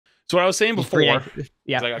So what I was saying before,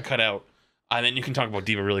 yeah, I got cut out, and then you can talk about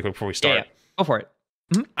D.Va really quick before we start. Yeah. Go for it.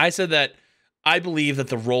 Mm-hmm. I said that I believe that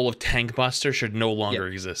the role of Tank Buster should no longer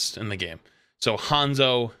exist in the game. So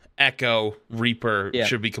Hanzo, Echo, Reaper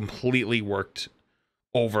should be completely worked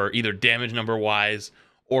over, either damage number wise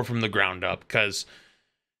or from the ground up, because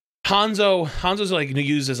Hanzo's like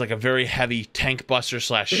used as like a very heavy tank buster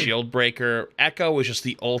 / shield breaker. Echo is just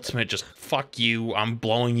the ultimate, just fuck you, I'm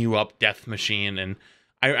blowing you up death machine. And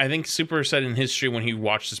I think Super said in his stream when he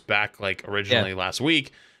watched this back like originally last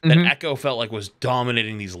week that Echo felt like was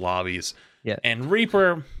dominating these lobbies. Yeah. And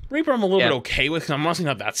Reaper I'm a little bit okay with, because I'm honestly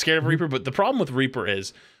not that scared of Reaper, but the problem with Reaper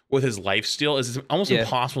is with his lifesteal is it's almost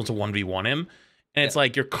impossible to 1v1 him. And it's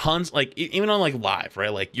like you're like even on like live,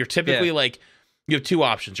 right? Like you're typically like you have two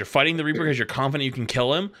options. You're fighting the Reaper because you're confident you can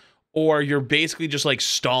kill him, or you're basically just like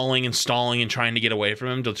stalling and trying to get away from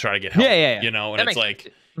him to try to get help. You know, and that it's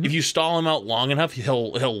like if you stall him out long enough,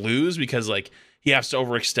 he'll lose, because like he has to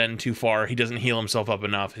overextend too far. He doesn't heal himself up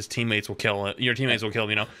enough. His teammates will kill him. Your teammates will kill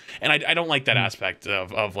him, you know? And I don't like that aspect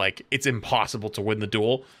of like, it's impossible to win the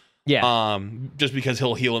duel. Yeah. Just because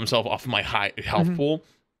he'll heal himself off of my high health pool.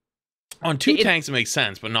 On two tanks, it makes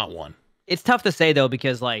sense, but not one. It's tough to say though,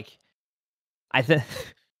 because like, I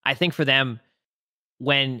think for them,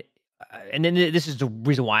 when, and then this is the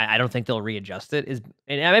reason why I don't think they'll readjust it, is,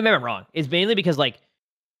 and maybe I'm wrong, is mainly because like,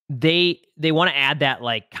 they want to add that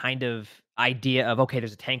like kind of idea of, okay,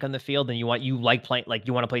 there's a tank on the field and you want to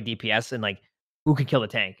play DPS and like who can kill the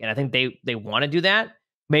tank. And I think they want to do that.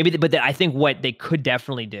 Maybe, but I think what they could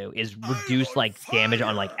definitely do is reduce like damage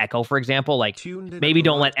on like Echo, for example. Like maybe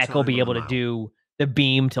don't let Echo be able to do the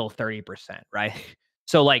beam till 30%, right?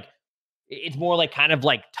 So like it's more like kind of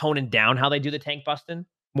like toning down how they do the tank busting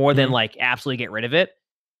more than like absolutely get rid of it,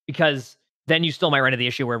 because then you still might run into the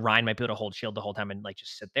issue where Ryan might be able to hold shield the whole time and like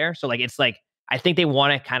just sit there. So like it's like I think they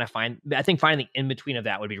want to kind of finding the in between of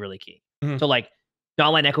that would be really key. So like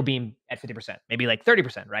not let Echo beam at 50%, maybe like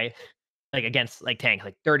 30%, right? Like against like tank,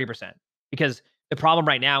 like 30%. Because the problem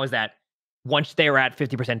right now is that once they were at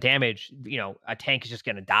 50% damage, you know, a tank is just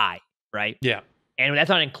gonna die, right? Yeah. And that's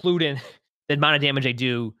not including the amount of damage they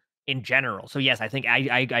do in general. So yes, I think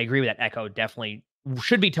I agree with that. Echo definitely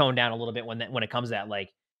should be toned down a little bit when it comes to that,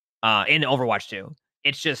 like in Overwatch 2.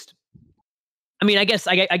 It's just, I mean, I guess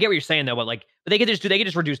I get what you're saying though, but they could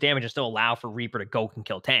just reduce damage and still allow for Reaper to go and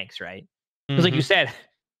kill tanks, right? Because like you said,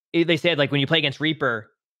 they said like when you play against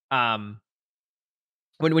Reaper, when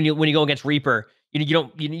you go against Reaper, you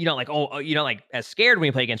don't like, you're not like as scared when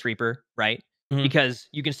you play against Reaper, right? Because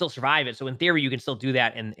you can still survive it. So in theory, you can still do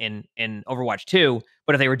that in Overwatch 2.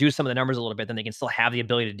 But if they reduce some of the numbers a little bit, then they can still have the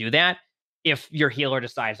ability to do that if your healer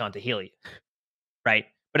decides not to heal you, right?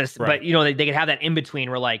 But you know, they could have that in between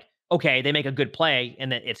where like, okay, they make a good play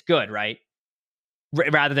and that it's good, right?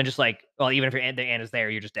 Rather than just like, well, even if the AN is there,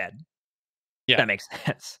 you're just dead. Yeah, that makes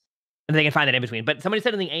sense. And they can find that in between. But somebody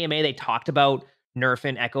said in the AMA they talked about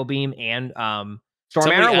nerfing Echo Beam and Storm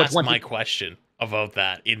Arrow. Asked my question about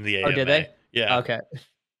that in the AMA. Oh, did they? Yeah. Okay.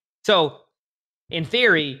 So in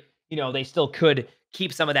theory, you know, they still could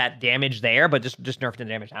keep some of that damage there, but just nerf the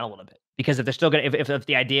damage down a little bit. Because if they're still gonna, if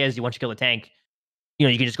the idea is you want to kill the tank, you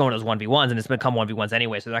know, you can just go into those 1v1s and it's become 1v1s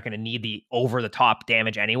anyway, so they're not going to need the over the top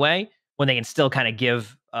damage anyway, when they can still kind of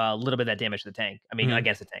give a little bit of that damage to the tank. I mean,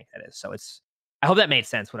 against the tank, that is. So it's, I hope that made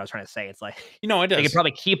sense what I was trying to say. It's like, you know, it does. They could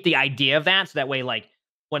probably keep the idea of that, so that way, like,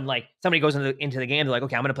 when like somebody goes into the game, they're like,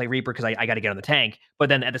 okay, I'm going to play Reaper because I got to get on the tank. But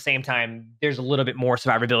then at the same time, there's a little bit more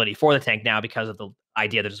survivability for the tank now because of the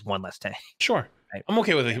idea that there's one less tank. Sure. Right. I'm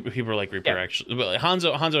okay with people like Reaper, actually. But like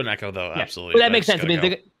Hanzo and Echo, though, absolutely. But that makes sense. I mean,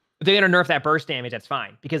 if they're going to nerf that burst damage, that's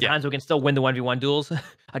fine. Because Hanzo can still win the 1v1 duels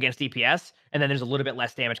against DPS. And then there's a little bit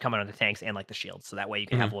less damage coming on the tanks and like the shields. So that way you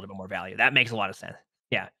can have a little bit more value. That makes a lot of sense.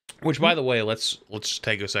 Yeah. Which, by the way, let's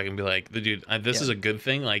take a second and be like, dude, this is a good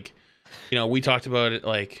thing. Like, you know, we talked about it,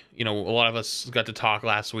 like, you know, a lot of us got to talk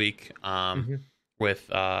last week with,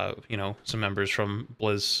 you know, some members from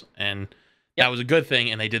Blizz, and that was a good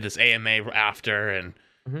thing. And they did this AMA after, and,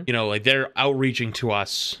 you know, like they're outreaching to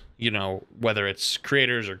us, you know, whether it's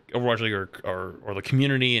creators or Overwatch League or the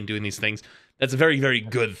community and doing these things. That's a very, very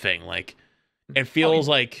good thing. Like, it feels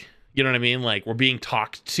like, you know what I mean? Like, we're being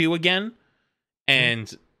talked to again.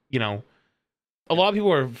 And, you know, a lot of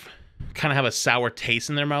people are kind of have a sour taste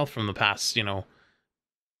in their mouth from the past, you know,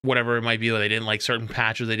 whatever it might be. They didn't like certain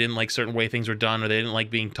patches, they didn't like certain way things were done, or they didn't like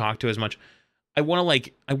being talked to as much. I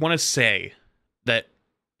want to say that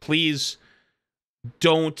please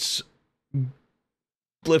don't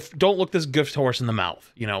look this gift horse in the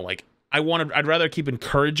mouth. You know, like I'd rather keep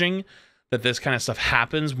encouraging that this kind of stuff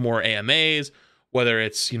happens, more AMAs, whether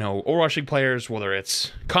it's, you know, Overwatch League players, whether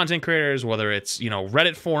it's content creators, whether it's, you know,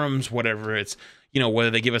 Reddit forums, whatever it's, you know,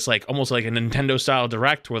 whether they give us like almost like a Nintendo style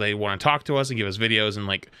direct where they want to talk to us and give us videos and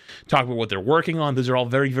like talk about what they're working on. Those are all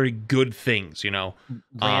very, very good things, you know.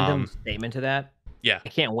 Random statement to that. Yeah. I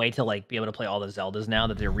can't wait to like be able to play all the Zeldas now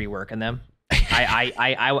that they're reworking them.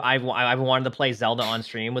 I've wanted to play Zelda on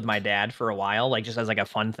stream with my dad for a while, like just as like a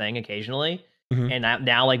fun thing occasionally. And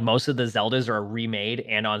now like most of the Zeldas are remade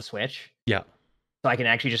and on Switch. Yeah. So I can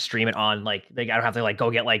actually just stream it on like I don't have to like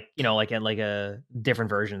go get like, you know, like a different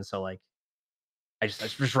version. So like I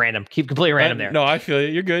just random, keep completely random there. No, I feel you.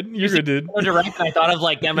 You're good. You're good, dude. Direct, I thought of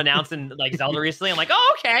like them announcing like Zelda recently. I'm like,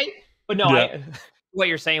 oh, okay. But no, what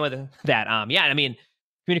you're saying with that, yeah, I mean,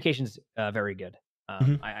 communication's very good.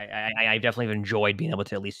 I definitely enjoyed being able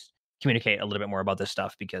to at least communicate a little bit more about this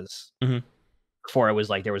stuff because before it was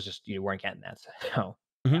like there was just you weren't getting that. So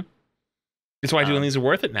that's why doing these are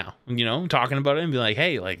worth it now. You know, talking about it and be like,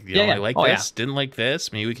 hey, like, you know, I like this, didn't like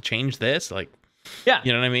this. Maybe we could change this. Like, you know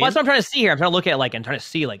what I mean? Well, that's what I'm trying to see here. I'm trying to look at like I'm trying to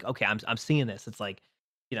see like, okay, I'm seeing this. It's like,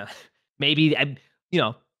 you know, maybe you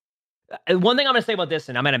know, one thing I'm gonna say about this,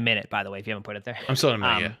 and I'm at a minute, by the way, if you haven't put it there. I'm still in a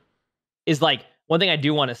minute. Is like one thing I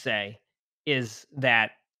do want to say is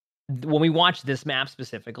that when we watch this map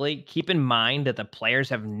specifically, keep in mind that the players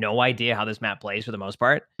have no idea how this map plays for the most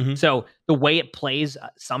part. So the way it plays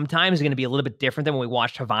sometimes is going to be a little bit different than when we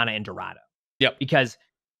watched Havana and Dorado. Yep. Because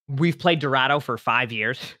we've played Dorado for 5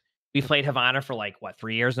 years. We've played Havana for like, what,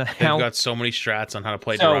 3 years now? They've got so many strats on how to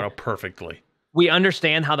play Dorado perfectly. We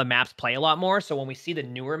understand how the maps play a lot more. So when we see the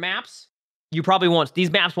newer maps, you probably won't, these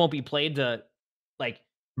maps won't be played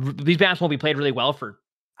these maps won't be played really well for,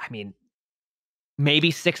 I mean,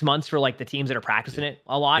 maybe 6 months for like the teams that are practicing it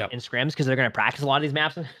a lot in scrims, because they're going to practice a lot of these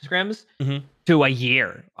maps in scrims, to a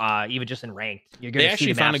year, even just in ranked. You're going to see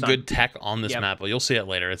actually found a good tech on this map, but you'll see it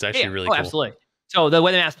later. It's actually really cool. Absolutely. So the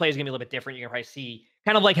way the maps play is going to be a little bit different. You can probably see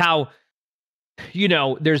kind of like how, you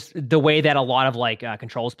know, there's the way that a lot of like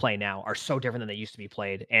controls play now are so different than they used to be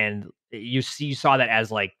played. And you saw that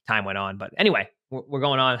as like time went on. But anyway, we're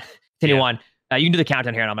going on. Continue on. You can do the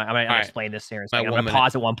countdown here, and I'm gonna explain this here in a second. I'm gonna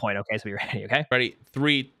pause at one point, okay? So you're ready, okay? Ready?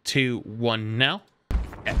 3, 2, 1, now.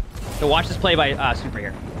 Okay. So watch this play by Super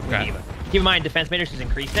here. Okay. Keep in mind, defense matrix is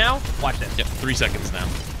increased now. Watch this. Yep, 3 seconds now.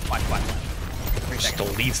 Watch. 3 seconds. Still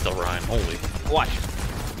leads the rhyme. Holy. Watch.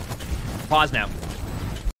 Pause now.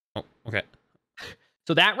 Oh, okay.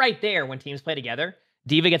 So that right there, when teams play together,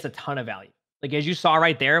 D.Va gets a ton of value. Like, as you saw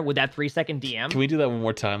right there with that 3-second DM. Can we do that one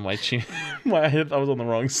more time? I was on the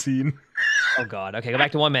wrong scene. Oh, God. Okay, go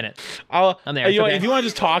back to 1 minute. I'm there. If you want to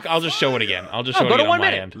just talk, I'll just show it again. I'll just show it again on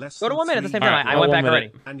my end. Go to 1 minute at the same time. I went back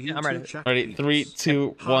already. Yeah, I'm ready. Ready? 3,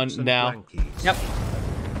 2, 1, now. Yep.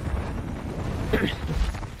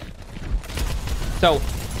 So,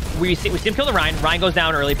 we see him kill the Ryan. Ryan goes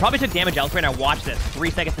down early. Probably took damage elsewhere. Now watch this.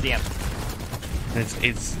 3 seconds to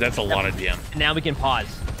DM. That's a lot of DM. And now we can pause.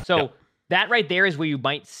 So that right there is where you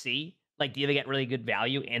might see like D.Va get really good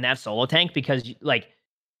value in that solo tank, because like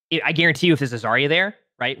I guarantee you if there's a Zarya there,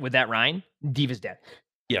 right, with that Ryan, D.Va's dead.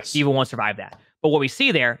 Yes. D.Va won't survive that. But what we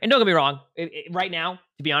see there, and don't get me wrong, right now,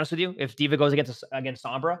 to be honest with you, if D.Va goes against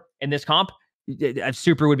Sombra in this comp,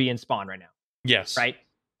 Super would be in spawn right now. Yes. Right?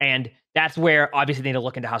 And that's where obviously they need to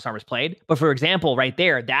look into how Sombra's played. But for example, right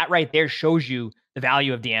there, that right there shows you the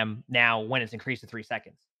value of DM now when it's increased to 3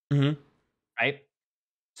 seconds. Right?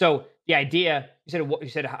 So the idea, you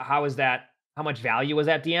said how is that? How much value was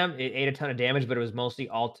that DM? It ate a ton of damage, but it was mostly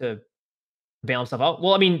all to bail himself out.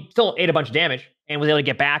 Well, I mean, still ate a bunch of damage and was able to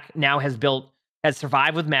get back. Now has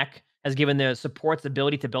survived with mech, has given the supports the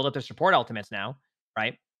ability to build up their support ultimates now,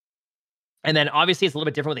 right? And then obviously it's a little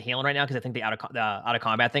bit different with the healing right now, because I think the out of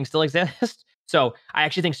combat thing still exists. So I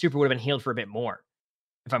actually think Super would have been healed for a bit more,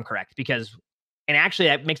 if I'm correct. And actually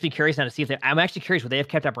that makes me curious now to see if I'm actually curious, would they have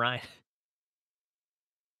kept up Ryan?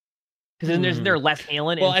 Because isn't there less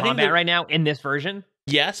healing in combat right now in this version?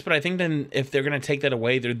 Yes, but I think then if they're going to take that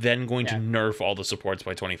away, they're then going to nerf all the supports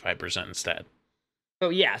by 25% instead.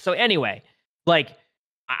 So anyway, like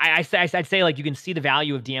I'd say like you can see the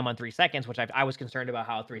value of DM on 3 seconds, which I was concerned about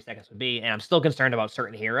how 3 seconds would be, and I'm still concerned about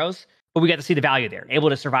certain heroes, but we got to see the value there, able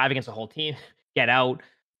to survive against a whole team, get out,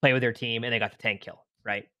 play with their team, and they got the tank kill,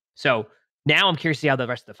 right? So now I'm curious to see how the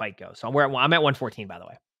rest of the fight goes. So I'm at 114, by the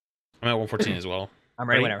way. I'm at 114 as well. I'm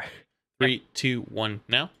ready whenever. 3, 2, 1,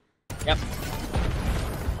 now. Yep.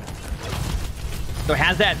 So it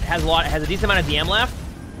has a decent amount of DM left,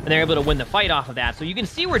 and they're able to win the fight off of that. So you can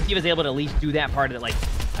see where D.Va's able to at least do that part of it, like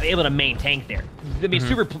able to main tank there. I mean,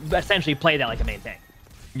 Super essentially played that like a main tank.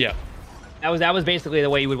 Yeah. That was basically the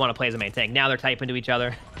way you would want to play as a main tank. Now they're typing to each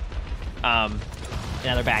other. Now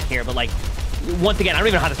they're back here, but like once again, I don't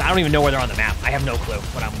even know how this. I don't even know where they're on the map. I have no clue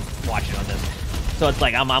when I'm watching on this. So it's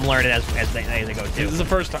like I'm learning as they go too. This is the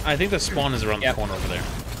first time. I think the spawn is around the corner over there.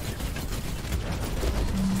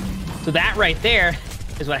 So that right there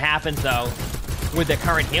is what happens though with the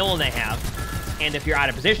current healing they have, and if you're out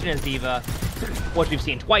of position as D.Va, which we've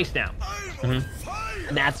seen twice now. And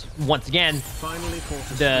that's once again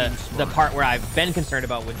the part where I've been concerned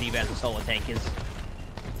about with D.Va as a solo tank is.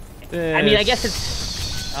 I mean, I guess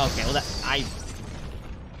it's okay. Well,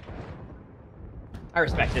 I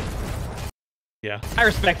respect it. Yeah. I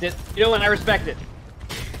respect it. You know what? I respect it.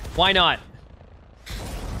 Why not?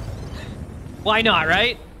 Why not,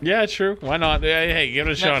 right? Yeah, true. Why not? Hey, give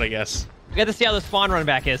it a shot, I guess. We got to see how the spawn run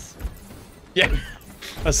back is. Yeah.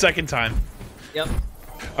 A second time. Yep.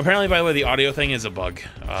 Apparently, by the way, the audio thing is a bug.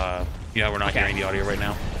 Yeah, we're not hearing the audio right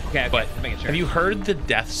now. Okay, but making sure. Have you heard the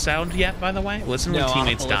death sound yet, by the way? Listen when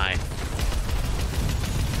teammates die.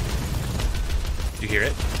 Do you hear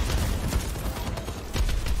it?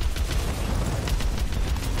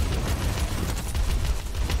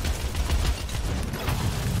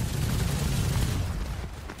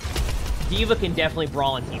 D.Va can definitely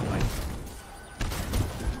brawl in team fights.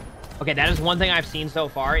 Okay, that is one thing I've seen so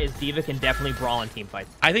far, is D.Va can definitely brawl in team fights.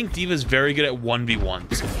 I think D.Va's very good at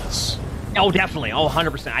 1v1s in this. Oh, definitely. Oh,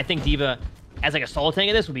 100%. I think D.Va, as like a solo tank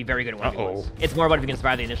in this, would be very good at 1v1s. It's more about if you can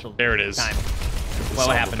survive the initial there it is. time.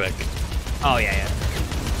 What happened? Pick. Oh, yeah, yeah.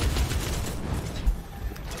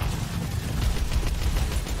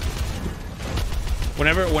 When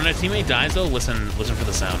a teammate dies, though, listen for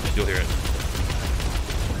the sound. You'll hear it.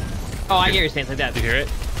 Oh, I hear your stance like that. Do you hear it?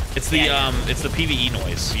 It's the it's the PvE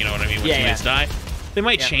noise. You know what I mean? When teammates die, they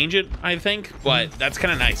might change it, I think, but that's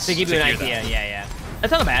kind of nice. To give you an idea, yeah.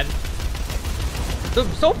 That's not bad.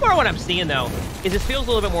 So far, what I'm seeing though is this feels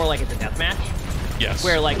a little bit more like it's a deathmatch. Yes.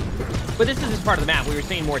 Where like, but this is just part of the map. We were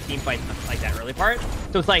seeing more team fights like that early part.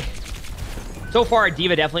 So it's like, so far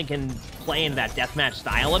D.Va definitely can play in that deathmatch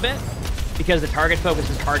style a bit because the target focus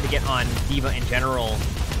is hard to get on D.Va in general.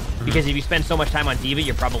 Because if you spend so much time on D.Va,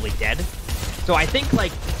 you're probably dead. So I think,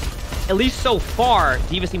 like, at least so far,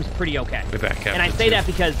 D.Va seems pretty okay. And I say that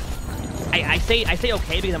because I say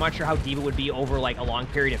okay because I'm not sure how D.Va would be over like a long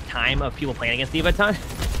period of time of people playing against D.Va a ton,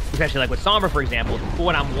 especially like with Sombra, for example. But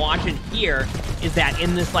what I'm watching here is that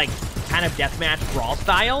in this like kind of deathmatch brawl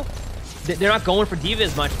style, they're not going for D.Va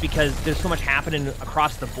as much because there's so much happening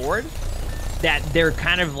across the board that they're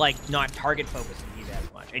kind of like not target focused.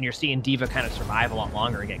 And you're seeing D.Va kind of survive a lot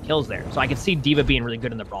longer and get kills there. So I can see D.Va being really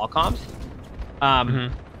good in the brawl comps.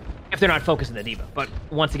 If they're not focusing the D.Va. But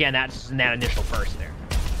once again, that's in that initial burst there.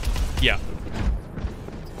 Yeah.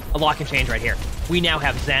 A lot can change right here. We now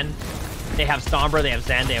have Zen. They have Sombra, they have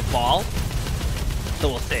Zen, they have Ball. So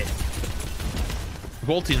we'll see.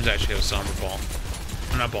 Both teams actually have Sombra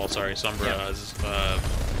Ball. Not Ball, sorry. Sombra,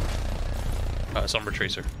 Sombra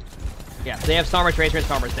Tracer. Yeah, they have Sombra Tracer and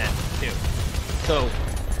Sombra Zen, too. So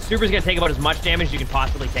Super's going to take about as much damage as you can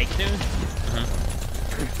possibly take soon.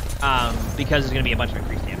 Because there's going to be a bunch of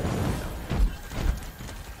increased damage.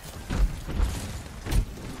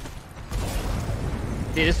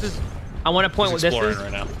 See, this is... I want to point what this is.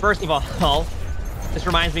 Right now. First of all, this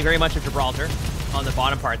reminds me very much of Gibraltar on the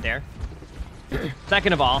bottom part there.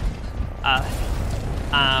 Second of all,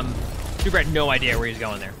 Super had no idea where he was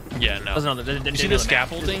going there. Yeah, no. You see the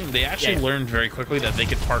scaffolding? They actually learned very quickly that they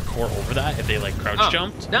could parkour over that if they like crouch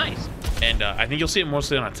jumped. Nice. And I think you'll see it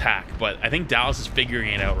mostly on attack, but I think Dallas is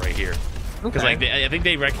figuring it out right here. Because like I think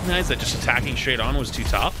they recognize that just attacking straight on was too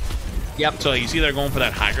tough. Yep. So you see they're going for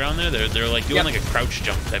that high ground there. They're like doing like a crouch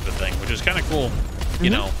jump type of thing, which is kind of cool.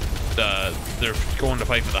 You know, they're going to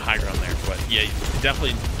fight for the high ground there. But yeah,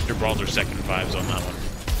 definitely Gibraltar second vibes on that one.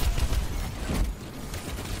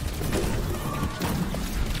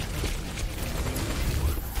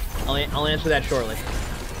 I'll answer that shortly.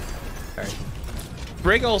 All right.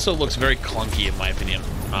 Brig also looks very clunky in my opinion.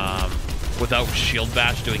 Without Shield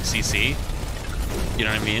Bash doing CC. You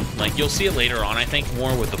know what I mean? Like you'll see it later on, I think,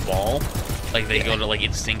 more with the ball. Like they go to like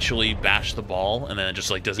instinctually bash the ball and then it just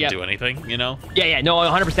like doesn't do anything, you know? Yeah, no,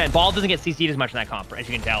 100%. Ball doesn't get CC'd as much in that comp, as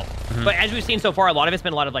you can tell. But as we've seen so far, a lot of it's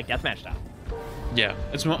been a lot of like deathmatch stuff. Yeah,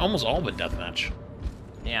 it's almost all been deathmatch.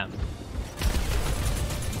 Yeah.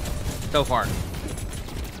 So far.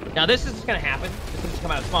 Now this is gonna happen. This is gonna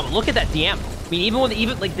come out of small. But look at that DM. I mean,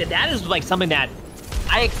 even like that is like something that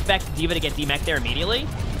I expect D.Va to get DMAC there immediately,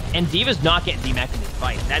 and D.Va's not getting DMAC in this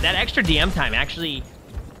fight. That extra DM time actually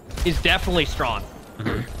is definitely strong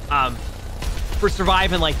for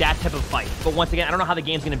surviving like that type of fight. But once again, I don't know how the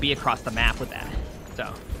game's gonna be across the map with that.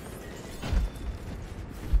 So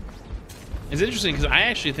it's interesting because I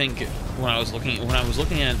actually think when I was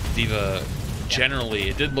looking at D.Va generally,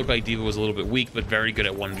 it did look like D.Va was a little bit weak, but very good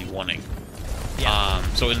at 1v1ing. Yeah.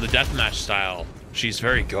 So in the deathmatch style, she's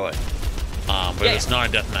very good. But if it's not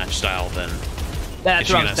a deathmatch style, then that's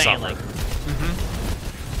what I'm saying. Suffer.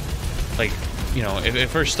 Like, you know,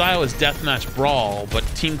 if her style is deathmatch brawl, but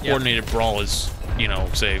team coordinated brawl is, you know,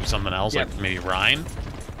 say something else, like maybe Ryan,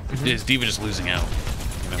 is D.Va just losing out?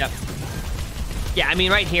 You know? Yep. Yeah, I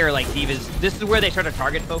mean, right here, like, D.Va's... This is where they start to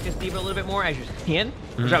target focus D.Va a little bit more, as you're seeing.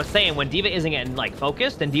 Which I was saying, when D.Va isn't getting, like,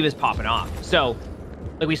 focused, then D.Va's popping off. So,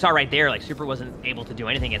 like, we saw right there, like, Super wasn't able to do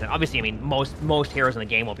anything against it. Obviously, I mean, most heroes in the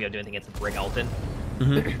game won't be able to do anything against Brig Elton.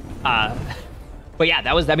 But yeah,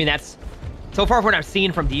 that was... I mean, that's... So far, from what I've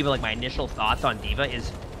seen from D.Va, like, my initial thoughts on D.Va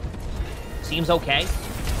is... Seems okay.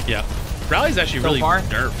 Yeah. Rally's actually really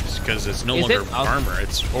nerfed, because it's no longer armor,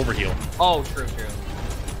 it's overheal. Oh, true.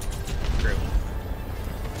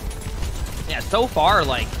 Yeah, so far,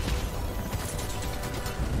 like,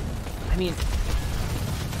 I mean,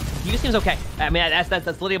 D.Va seems okay. I mean, that's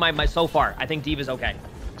literally my so far. I think D.Va's okay.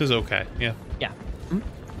 This is okay, yeah. Yeah.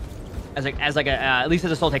 As like a at least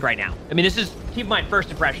as a soul take right now. I mean, this is, keep in mind,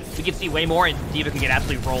 first impression. We could see way more, and D.Va could get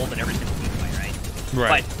absolutely rolled in every single team fight, right?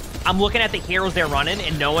 Right. But I'm looking at the heroes they're running,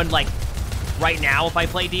 and knowing, like, right now, if I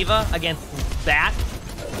play D.Va against that,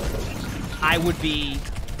 I would be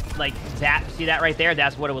like that. See that right there?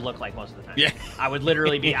 That's what it would look like most of the time. Yeah. I would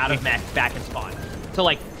literally be out of mech back in spawn. So,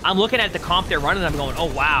 like, I'm looking at the comp they're running, and I'm going,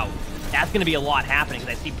 oh, wow, that's going to be a lot happening,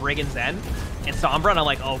 because I see Brig and Zen and Sombra, and I'm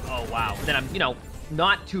like, oh, wow. But then I'm, you know,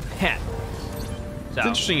 not too bad. So, it's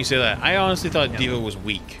interesting you say that. I honestly thought D.Va was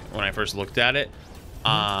weak when I first looked at it.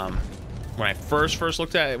 When I first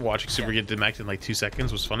looked at it, watching Super get demeched in like 2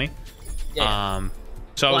 seconds was funny. Yeah.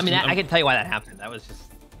 So well, I mean, I can tell you why that happened. That was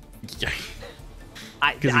just...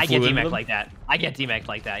 I get DMAC like that. I get DMAC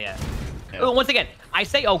like that, yeah. Once again, I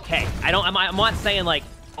say okay. I'm not saying like,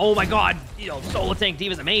 oh my god, you know, Solo Tank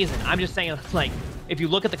D.Va's amazing. I'm just saying, like, if you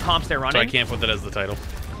look at the comps they're running... So I can't put that as the title.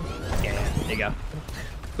 Yeah, there you go.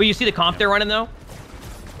 But you see the comp they're running, though?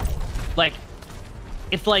 Like,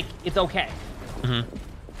 it's okay. In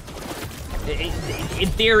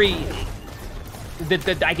theory,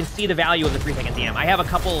 I can see the value of the 3-second DM. I have a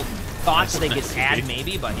couple thoughts that they could add,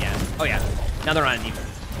 maybe, but yeah. Oh, yeah. Now they're on defense.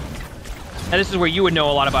 Now, this is where you would know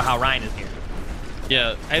a lot about how Ryan is here.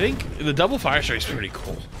 Yeah, I think the double fire strike is pretty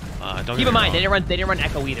cool. Keep in mind, they didn't run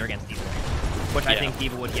Echo either against D.Va, which I think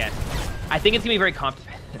D.Va would get. I think it's gonna be very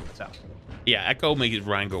competitive. So. Yeah, Echo makes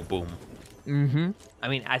Ryan go boom. I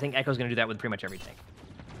mean, I think Echo's gonna do that with pretty much every tank,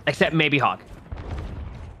 except maybe Hog.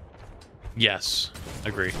 Yes,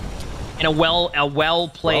 agree. And a well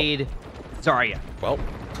played Zarya. Well,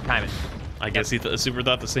 timing. I guess Super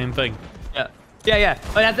thought the same thing. Yeah.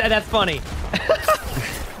 Oh, that's funny.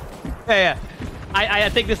 yeah. I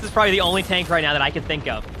think this is probably the only tank right now that I can think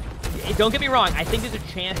of. Don't get me wrong. I think there's a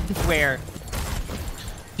chance where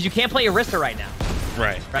you can't play Orisa right now.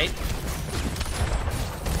 Right.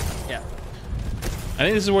 Yeah. I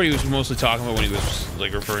think this is what he was mostly talking about when he was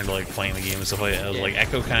like referring to like playing the game and stuff like that. It was like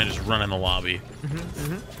Echo kind of just running the lobby.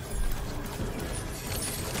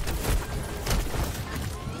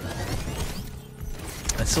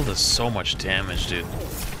 That still does so much damage, dude.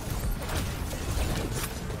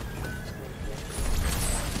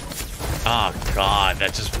 Oh god,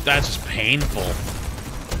 that's just painful.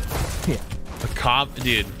 Yeah. The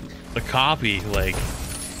copy, like.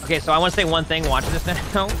 Okay, so I want to say one thing watching this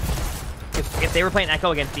now. If they were playing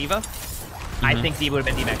Echo against D.Va, I think D.Va would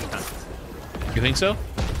have been D.Max tons. You think so?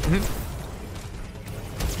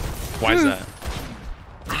 Why is that?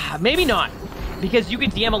 Maybe not. Because you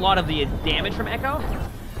could DM a lot of the damage from Echo,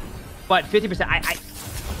 but 50%,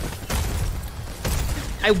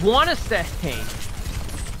 I want to say,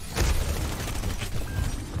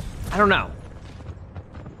 I don't know.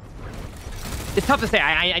 It's tough to say.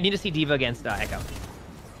 I need to see D.Va against Echo.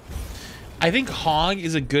 I think Hog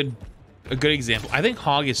is a good example. I think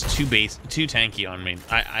Hog is too tanky on me.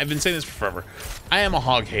 I've been saying this for forever. I am a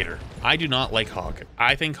Hog hater. I do not like Hog.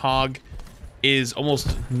 I think Hog is almost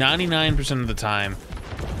 99% of the time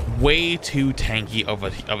way too tanky of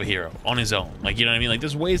a hero on his own. Like, you know what I mean? Like,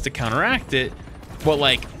 there's ways to counteract it, but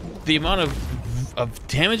like the amount of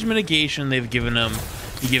damage mitigation they've given him,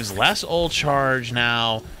 he gives less ult charge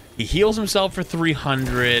now. He heals himself for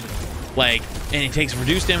 300, like, and he takes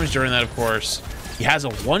reduced damage during that, of course. He has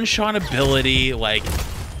a one-shot ability. Like,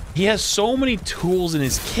 he has so many tools in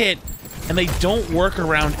his kit, and they don't work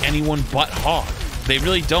around anyone but Hog. They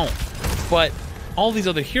really don't. But all these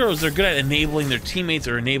other heroes, they're good at enabling their teammates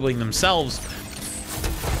or enabling themselves.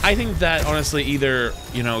 I think that, honestly, either,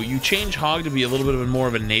 you know, you change Hog to be a little bit more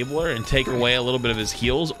of an enabler and take away a little bit of his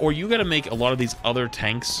heals, or you got to make a lot of these other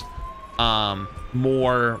tanks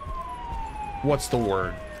more, what's the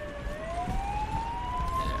word?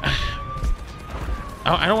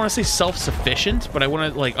 I don't want to say self-sufficient, but I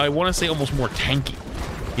want to say almost more tanky,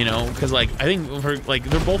 you know, because like I think for, like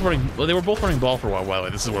they were both running ball for a while. By the way,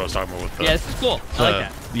 this is what I was talking about with yeah, this is cool. I like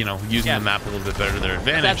that. You know, using the map a little bit better to their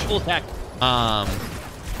advantage. That's cool tech.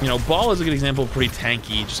 You know, ball is a good example of pretty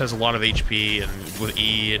tanky. Just has a lot of HP and with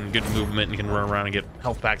E and good movement, and can run around and get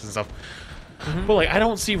health packs and stuff. But like, I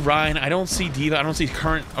don't see Ryan, I don't see D.Va, I don't see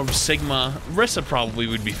current of Sigma. Rissa probably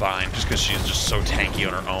would be fine just because she's just so tanky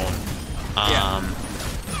on her own.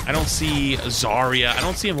 I don't see Zarya. I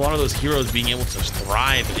don't see a lot of those heroes being able to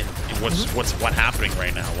thrive in what's happening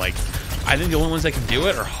right now. Like, I think the only ones that can do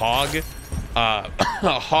it are Hog,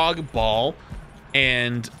 Hog, Ball,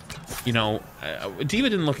 and you know, D.Va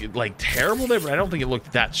didn't look like terrible there, but I don't think it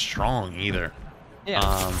looked that strong either.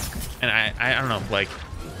 Yeah. And I don't know, like,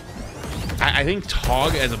 I think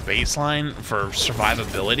Tog as a baseline for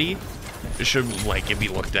survivability should like it be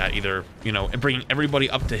looked at either, you know, bringing everybody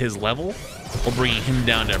up to his level or bringing him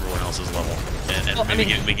down to everyone else's level and well, maybe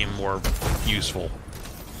making him more useful.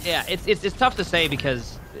 Yeah, it's tough to say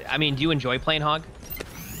because I mean, do you enjoy playing Hog?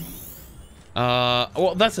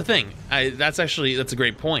 Well, that's the thing. That's a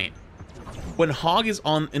great point. When Hog is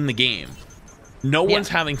in the game, no one's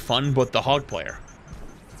having fun but the Hog player.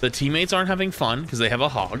 The teammates aren't having fun because they have a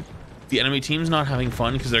Hog. The enemy team's not having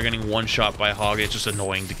fun because they're getting one shot by a Hog. It's just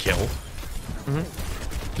annoying to kill.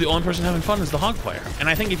 The only person having fun is the Hog player. And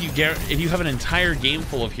I think if you have an entire game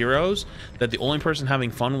full of heroes that the only person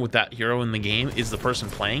having fun with that hero in the game is the person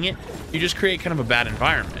playing it, you just create kind of a bad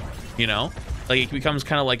environment, you know? Like it becomes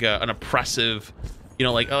kind of like an oppressive, you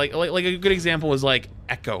know, like a good example is like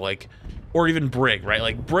Echo, like, or even Brig, right?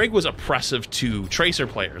 Like Brig was oppressive to Tracer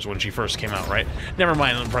players when she first came out, right? Never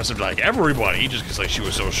mind oppressive to like everybody, just because like she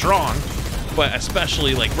was so strong. But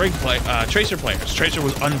especially like Tracer players. Tracer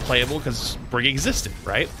was unplayable because Brig existed,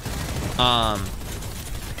 right?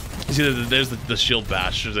 You see, there's the shield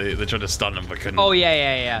bash. They tried to stun him but couldn't. Oh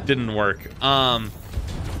yeah. Didn't work. I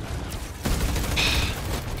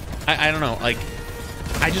don't know. Like,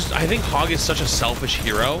 I think Hog is such a selfish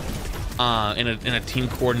hero. In a team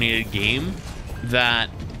coordinated game that,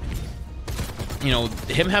 you know,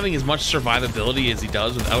 him having as much survivability as he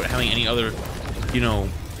does without having any other, you know,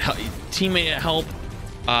 teammate help,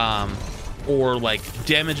 or like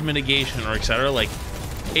damage mitigation or etc., like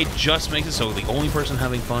it just makes it so the only person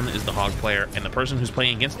having fun is the Hog player, and the person who's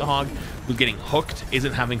playing against the Hog who's getting hooked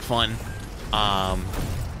isn't having fun.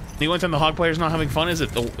 The only time the Hog player is not having fun is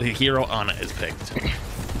if the hero Ana is picked.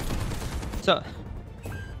 So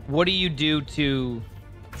what do you do to,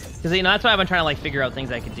 because you know that's why I've been trying to like figure out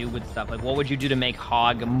things I could do with stuff. Like, what would you do to make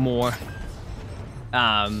Hog more?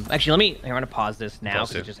 Actually, I'm gonna pause this now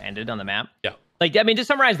because it just ended on the map. Yeah. Like, I mean, just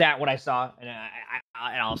summarize that what I saw, and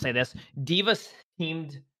I'll say this: D.Va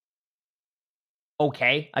seemed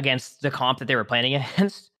okay against the comp that they were playing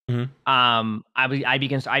against. I'm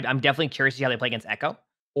definitely curious to see how they play against Echo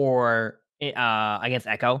or against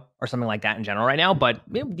Echo or something like that in general right now. But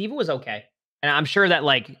you know, D.Va was okay. And I'm sure that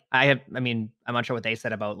like I'm not sure what they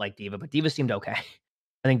said about like D.Va, but D.Va seemed okay.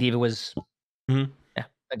 I think D.Va was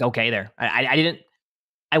like okay there.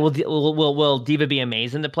 Will D.Va be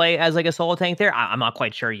amazing to play as like a solo tank there? I'm not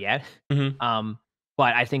quite sure yet.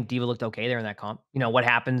 But I think D.Va looked okay there in that comp. You know, what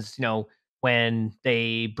happens, you know, when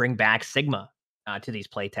they bring back Sigma to these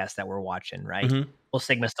play tests that we're watching, right? Will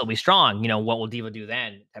Sigma still be strong? You know, what will D.Va do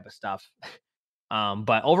then? Type of stuff.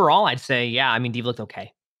 But overall, I'd say, yeah, I mean, D.Va looked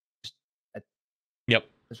okay. Yep.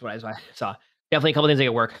 That's what I saw. Definitely a couple things I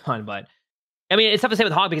could work on, but I mean, it's tough to say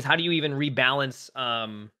with Hog because how do you even rebalance?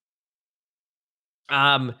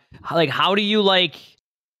 Like how do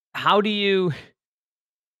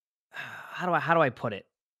I put it?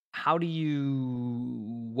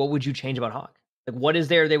 What would you change about Hog? Like, what is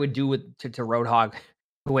there they would do to Roadhog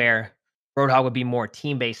where Roadhog would be more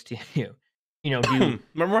team based to you? You know,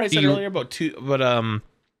 remember what I said earlier about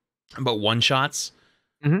one shots?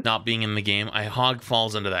 Not being in the game, Hog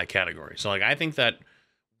falls into that category. So like I think that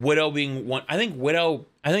Widow being one, I think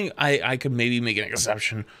I could maybe make an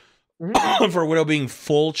exception for Widow being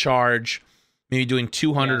full charge, maybe doing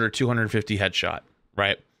 200 or 250 headshot,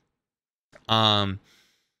 right? And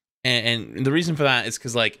the reason for that is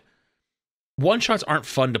because like one shots aren't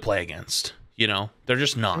fun to play against, you know, they're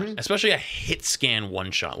just not, especially a hit scan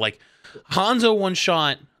one shot. Like Hanzo one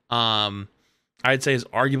shot, I'd say is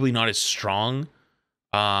arguably not as strong.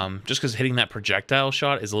 Just because hitting that projectile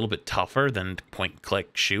shot is a little bit tougher than point click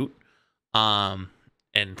shoot, and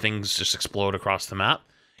things just explode across the map.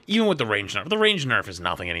 Even with the range nerf, the range nerf is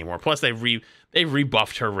nothing anymore. Plus they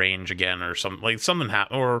rebuffed her range again, or something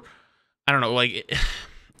happened, or I don't know, like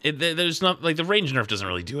there's not like the range nerf doesn't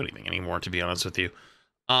really do anything anymore, to be honest with you.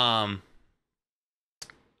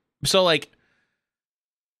 So like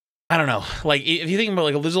I don't know, like if you think about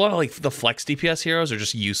like there's a lot of like the flex DPS heroes are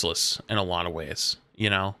just useless in a lot of ways, you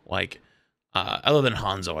know, like other than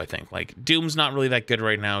Hanzo, I think like Doom's not really that good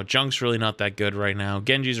right now, Junk's really not that good right now,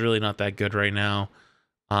 Genji's really not that good right now.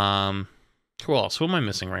 Who else? Who am I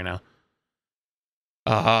missing right now?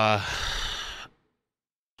 I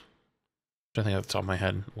think off the top of my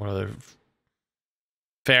head. What other?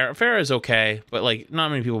 Farah is okay, but like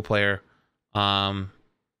not many people play her.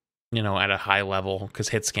 You know, at a high level because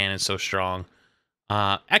hit scan is so strong.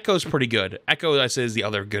 Echo's pretty good. Echo, I say, is the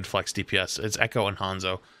other good flex DPS. It's Echo and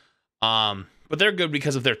Hanzo. But they're good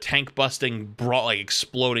because of their tank busting, like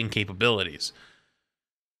exploding capabilities,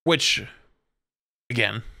 which,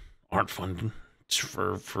 again, aren't fun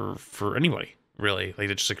for anybody really. Like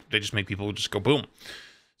they just make people just go boom.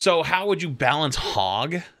 So how would you balance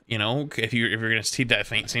Hog? You know, if you're gonna keep that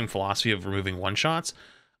same philosophy of removing one shots.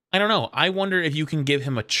 I don't know. I wonder if you can give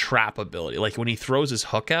him a trap ability. Like when he throws his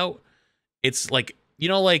hook out, it's like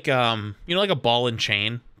like a ball and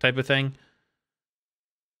chain type of thing.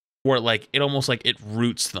 Where like it almost like it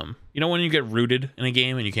roots them. You know when you get rooted in a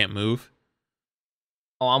game and you can't move?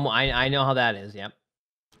 Oh, I know how that is, yep.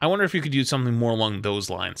 I wonder if you could do something more along those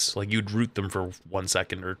lines. Like you'd root them for 1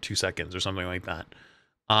 second or 2 seconds or something like that.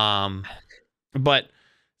 But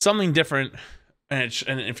something different and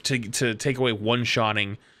if to take away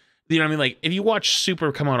one-shotting. You know what I mean? Like, if you watch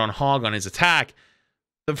Super come out on Hog on his attack,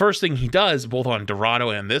 the first thing he does, both on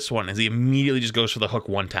Dorado and this one, is he immediately just goes for the hook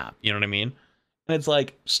one tap. You know what I mean? And it's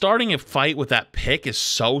like, starting a fight with that pick is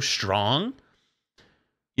so strong.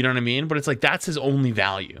 You know what I mean? But it's like, that's his only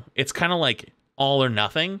value. It's kind of like all or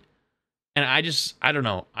nothing. And I don't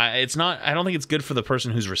know. I don't think it's good for the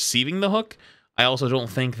person who's receiving the hook. I also don't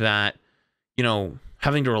think that, you know,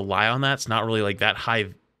 having to rely on that's not really like that high.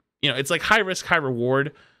 You know, it's like high risk, high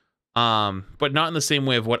reward. But not in the same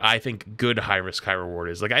way of what I think good high risk, high reward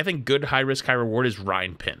is. Like, I think good high risk, high reward is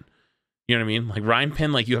Rhine Pin. You know what I mean? Like, Rhine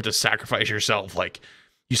Pin, like, you have to sacrifice yourself. Like,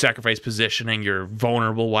 you sacrifice positioning, you're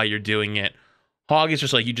vulnerable while you're doing it. Hog is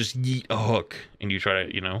just like, you just yeet a hook and you try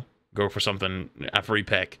to, you know, go for something, a free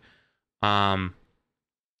pick. And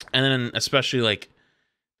then especially, like,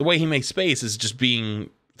 the way he makes space is just being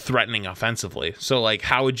threatening offensively. So, like,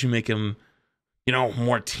 how would you make him, you know,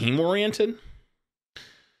 more team-oriented?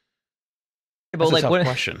 But that's like, a tough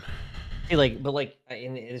question. Maybe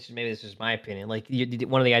this is my opinion. Like,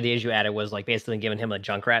 one of the ideas you added was like basically giving him a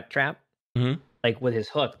Junkrat trap, like with his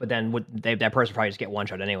hook. But then that person probably just get one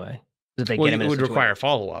shot anyway. It would require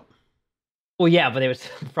follow up. Well, yeah, but they would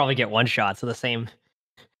probably get one shot. So the same,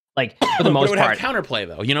 like for the most part, it would have counterplay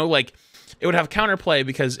though. You know, like it would have counterplay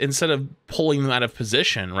because instead of pulling them out of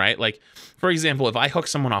position, right? Like, for example, if I hook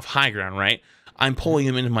someone off high ground, right? I'm pulling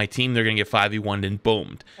them into my team, they're going to get 5v1'd and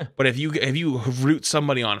boomed. But if you root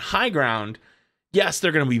somebody on high ground, yes,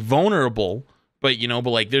 they're going to be vulnerable, but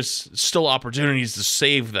like there's still opportunities to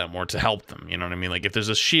save them or to help them, you know what I mean? Like if there's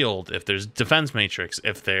a shield, if there's defense matrix,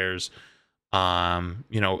 if there's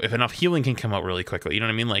if enough healing can come out really quickly, you know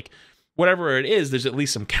what I mean? Like whatever it is, there's at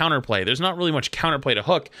least some counterplay. There's not really much counterplay to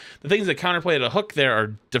hook. The things that counterplay to hook there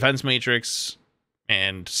are defense matrix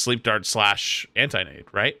and sleep dart / anti-nade,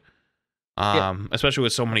 right? Especially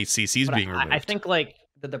with so many CCs being removed. I think like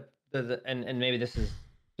and maybe this is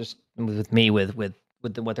just with me with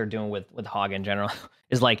what they're doing with Hog in general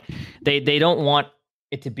is like they don't want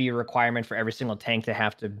it to be a requirement for every single tank to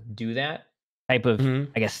have to do that type of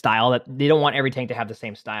I guess style. That they don't want every tank to have the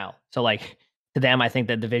same style. So like to them, I think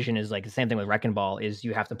that the vision is like the same thing with Wrecking Ball is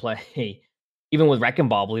you have to play even with Wrecking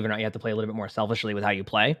Ball, believe it or not, you have to play a little bit more selfishly with how you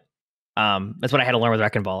play. That's what I had to learn with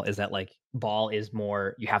Wrecking Ball is that like Ball is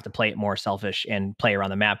more, you have to play it more selfish and play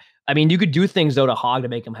around the map. I mean, you could do things though to Hog to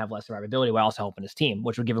make him have less survivability while also helping his team,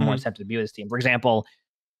 which would give him more incentive to be with his team. For example,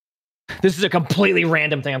 this is a completely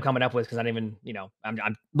random thing I'm coming up with because I don't even,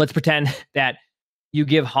 I'm let's pretend that you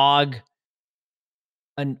give Hog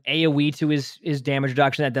an AoE to his damage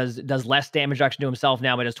reduction that does less damage reduction to himself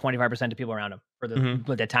now, but does 25% to people around him for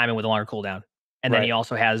the timing with a longer cooldown. And then he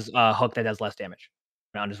also has a hook that does less damage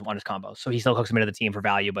on his combos. So he still hooks him into the team for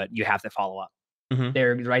value, but you have to follow up.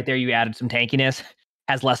 There, right there, you added some tankiness,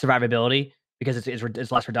 has less survivability because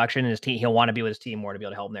it's less reduction, and his team, he'll want to be with his team more to be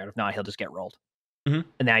able to help him there. If not, he'll just get rolled. And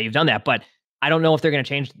now you've done that, but I don't know if they're going to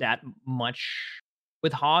change that much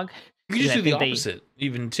with Hog. You could just do the opposite,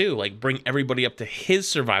 even too, like bring everybody up to his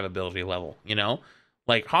survivability level.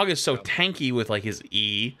 Like Hog is so tanky with like his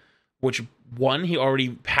E, which one, he already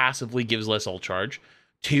passively gives less ult charge.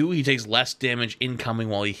 2, he takes less damage incoming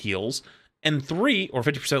while he heals. and 3 or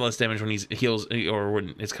 50% less damage when he heals or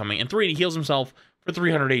when it's coming, and 3 he heals himself for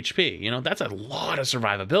 300 HP. You know, that's a lot of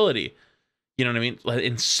survivability. You know what I mean? Like,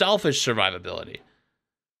 in selfish survivability.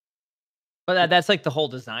 But that's like the whole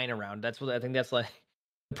design around. That's what I think. That's like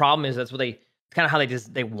the problem is that's what they kind of how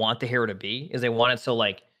they want the hero to be is they want it so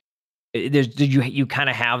like there's you kind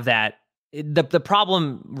of have that. The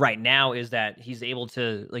problem right now is that he's able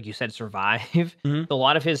to, like you said, survive. Mhm. So a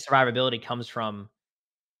lot of his survivability comes from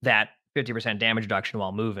that 50% damage reduction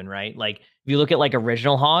while moving, right? Like if you look at like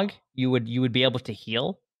original Hog, you would be able to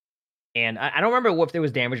heal. And I don't remember if there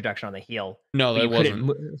was damage reduction on the heal, No, but that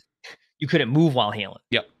wasn't. you couldn't move while healing.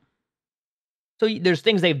 Yep. So there's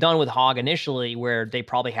things they've done with Hog initially where they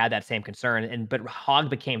probably had that same concern, and but Hog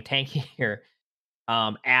became tankier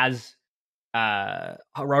as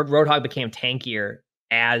Roadhog became tankier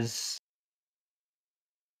as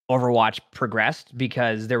Overwatch progressed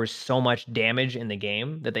because there was so much damage in the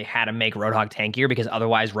game that they had to make Roadhog tankier because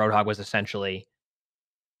otherwise Roadhog was essentially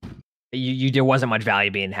you there wasn't much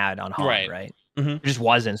value being had on Hog, Right. right? Hmm. There just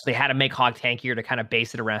wasn't. So they had to make Hog tankier to kind of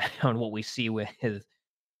base it around what we see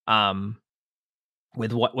um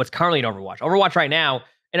with what's currently in Overwatch. Overwatch right now,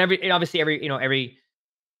 and obviously the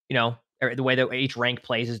way that each rank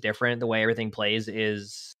plays is different. The way everything plays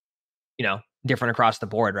is different across the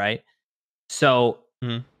board, right? So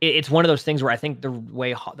Hmm. it's one of those things where I think the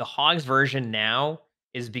way the Hogs version now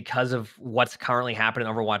is because of what's currently happening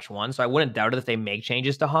in Overwatch 1. So I wouldn't doubt it if they make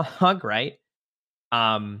changes to Hog, right?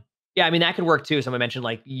 Yeah, I mean that could work too. Someone mentioned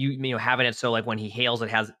like having it so like when he hails, it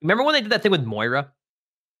has. Remember when they did that thing with Moira,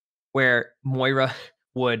 where Moira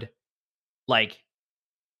would like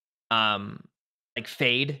um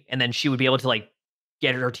fade, and then she would be able to like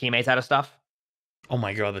get her teammates out of stuff. Oh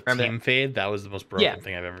my god, the Remember that? team fade, that was the most Yeah, broken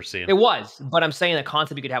thing I've ever seen. it was. But I'm saying the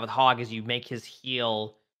concept you could have with Hog is you make his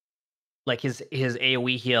heal, like his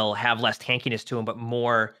AoE heal, have less tankiness to him, but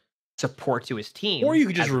more support to his Or team you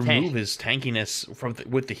could just as a tank. remove his tankiness from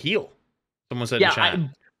with the heal. Someone said in Yeah, chat. I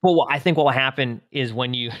think what will happen is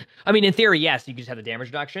when you, I mean, in theory, yes, you could just have the damage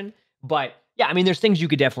reduction, but yeah, I mean, there's things you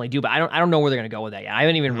could definitely do, but I don't know where they're gonna go with that yet. I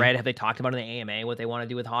haven't even Mhm. read. Have they talked about in the AMA what they want to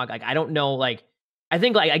do with Hog? Like, I don't know. Like, I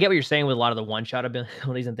think like I get what you're saying with a lot of the one shot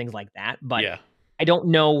abilities and things like that, but Yeah. I don't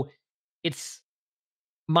know. It's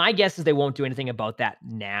my guess is they won't do anything about that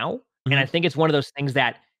now, and I Mhm. think it's one of those things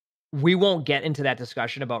that we won't get into that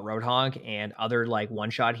discussion about Roadhog and other like one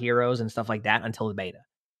shot heroes and stuff like that until the beta.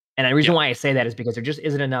 And the reason Yeah. why I say that is because there just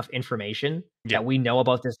isn't enough information Yeah. that we know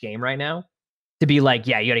about this game right now to be like,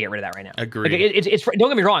 yeah, you got to get rid of that right now. Like Agree. it's don't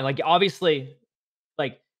get me wrong. Like obviously,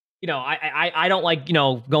 like I don't like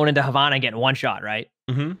going into Havana and getting one shot, right?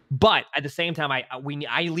 Mhm. But at the same time, I at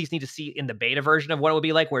least need to see in the beta version of what it would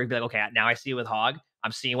be like, where it'd be like, okay, now I see it with Hog,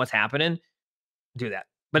 I'm seeing what's happening. Do that.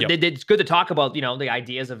 But Yep. it's good to talk about the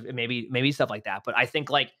ideas of maybe stuff like that. But I think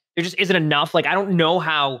like there just isn't enough. Like I don't know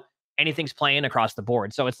how anything's playing across the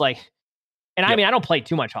board, so it's like. And I Yep. mean, I don't play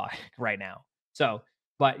too much Hog right now. So,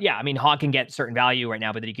 but yeah, I mean, Hog can get certain value right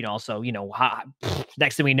now, but then you can also,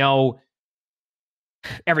 next thing we know,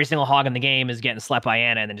 every single Hog in the game is getting slept by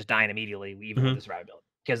Ana and then just dying immediately, even with Mhm. the survivability.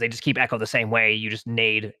 Because they just keep Echo the same way. You just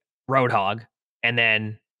nade Roadhog, and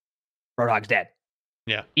then Roadhog's dead.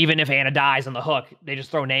 Yeah. Even if Ana dies on the hook, they just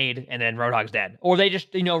throw nade and then Roadhog's dead. Or they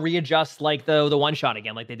just, readjust like the one shot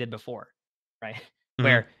again, like they did before. Right. Mhm.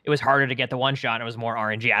 Where it was harder to get the one shot and it was more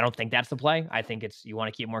RNG. I don't think that's the play. I think it's you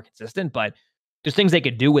want to keep more consistent, but there's things they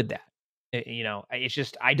could do with that. It's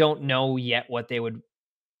just I don't know yet what they would, you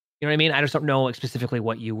know what I mean? I just don't know specifically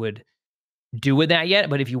what you would do with that yet.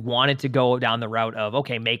 But if you wanted to go down the route of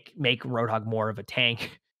okay, make Roadhog more of a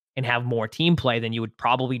tank and have more team play, then you would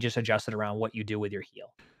probably just adjust it around what you do with your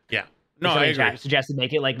heal. Yeah. No, Like I somebody in agree. chat suggested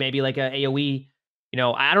make it like maybe like a AoE.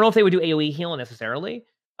 I don't know if they would do AoE heal necessarily,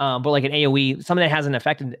 but like an AoE, something that has an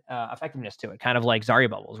effectiveness to it, kind of like Zarya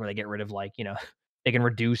bubbles, where they get rid of like they can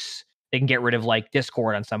reduce, they can get rid of like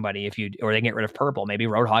Discord on somebody or they can get rid of purple. Maybe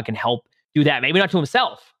Roadhog can help do that. Maybe not to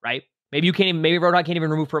himself, right? Maybe Roadhog can't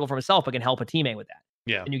even remove purple from himself, but can help a teammate with that.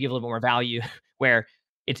 Yeah. And you give a little bit more value where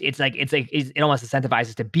it almost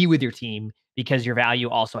incentivizes to be with your team because your value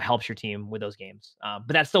also helps your team with those games. But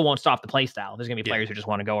that still won't stop the play style. There's gonna be Yeah. players who just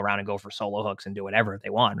want to go around and go for solo hooks and do whatever they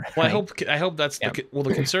want, Well, right? I hope that's Yeah.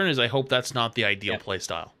 the concern is I hope that's not the ideal Yeah. play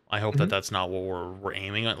style. I hope that Mhm. that's not what we're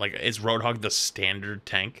aiming at. Like, is Roadhog the standard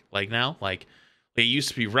tank like now? Like, it used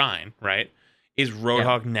to be Rhine, right? Is Yeah.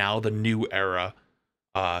 Roadhog now the new era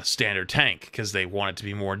standard tank because they want it to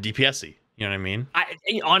be more DPSy? You know what I mean?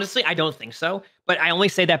 Honestly, I don't think so. But I only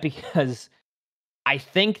say that because I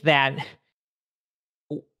think that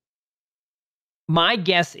my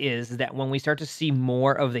guess is that when we start to see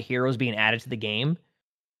more of the heroes being added to the game,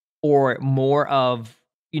 or more of,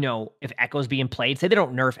 if Echo's being played, say they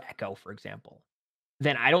don't nerf Echo, for example,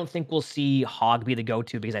 then I don't think we'll see Hog be the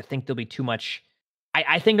go-to because I think there'll be too much.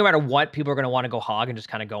 I think no matter what, people are going to want to go Hog and just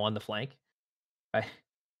kind of go on the flank, right?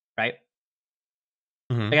 Right?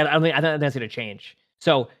 Hmm. Like I think that's going to change.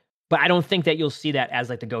 So, but I don't think that you'll see that as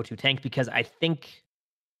like the go-to tank because I think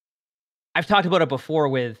I've talked about it before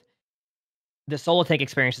with the solo tank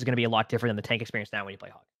experience is going to be a lot different than the tank experience now when you play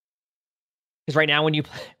Hog. Because right now when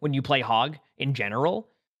you play Hog in general,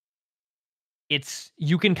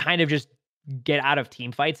 you can kind of just get out of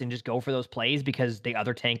team fights and just go for those plays because the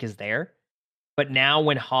other tank is there. But now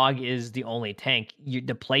when Hog is the only tank,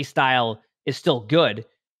 the play style is still good,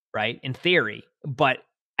 right? In theory, but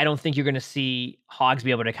I don't think you're going to see Hogs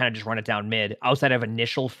be able to kind of just run it down mid outside of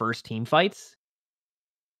initial first team fights.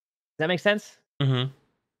 Does that make sense? Hmm.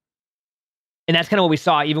 And that's kind of what we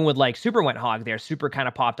saw even with like Super went Hog there. Super kind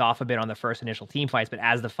of popped off a bit on the first initial team fights, but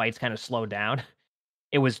as the fights kind of slowed down,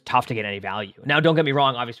 it was tough to get any value. Now, don't get me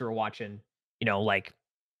wrong. Obviously, we're watching,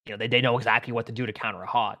 they know exactly what to do to counter a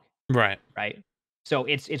Hog. Right. Right? So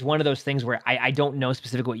it's one of those things where I don't know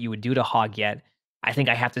specifically what you would do to Hog yet. I think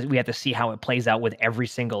we have to see how it plays out with every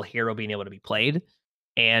single hero being able to be played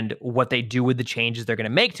and what they do with the changes they're going to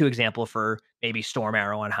make, to example, for maybe Storm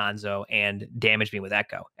Arrow on Hanzo and damage being with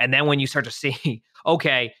Echo. And then when you start to see,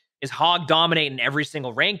 okay, is Hog dominating every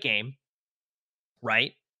single rank game,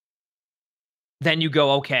 right? Then you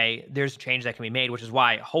go, okay, there's a change that can be made, which is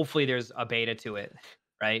why hopefully there's a beta to it,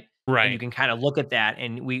 right? And you Right. can kind of look at that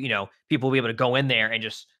and people will be able to go in there and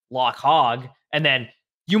just lock Hog. And then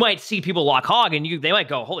you might see people lock Hog and they might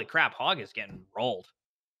go, holy crap, Hog is getting rolled,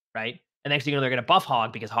 right? And next thing you know, they're going to buff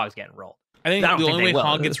Hog because Hog's getting rolled. I I think don't the think only they way will.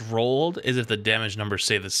 Hog gets rolled is if the damage numbers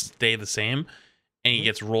stay the same, and he Mhm.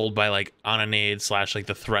 gets rolled by like on a nade / like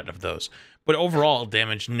the threat of those. But overall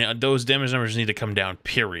damage, those damage numbers need to come down.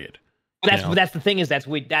 Period. That's the thing is that's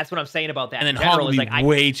what I'm saying about that. And then in Hog general, will is be like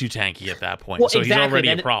way too tanky at that point. Well, So exactly, he's already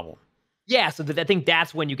then a problem. yeah, so I think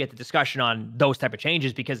that's when you get the discussion on those type of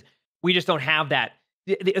changes because we just don't have that.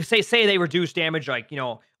 If say they reduce damage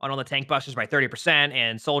on all the tank busters by 30%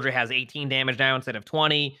 and Soldier has 18 damage now instead of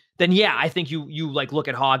 20, then yeah, I think you like look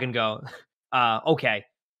at Hog and go, okay,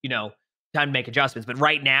 time to make adjustments. But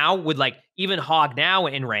right now with like even Hog now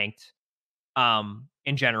in ranked,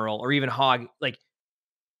 in general, or even Hog like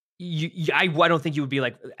I don't think you would be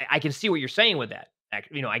like I can see what you're saying with that.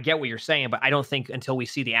 I get what you're saying, but I don't think until we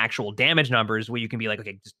see the actual damage numbers where you can be like,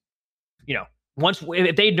 okay, just, once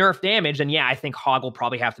if they nerf damage, then yeah, I think Hog will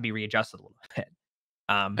probably have to be readjusted a little bit.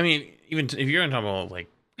 I mean, even if you're talking about like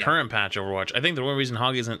Yeah. current patch Overwatch, I think the one reason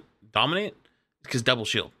Hog isn't dominant is because double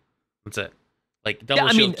shield. That's it. Like double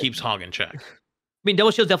shield keeps Hog in check. I mean,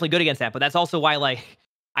 double shield's definitely good against that, but that's also why like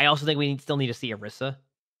I also think we still need to see Orisa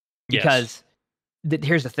Yes. because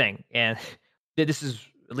here's the thing, and this is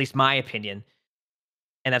at least my opinion.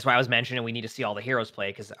 And that's why I was mentioning we need to see all the heroes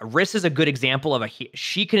play because Riss is a good example of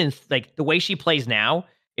she can like the way she plays now.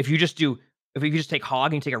 If you just take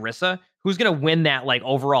Hog and you take Orisa, who's gonna win that like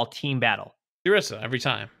overall team battle? Orisa every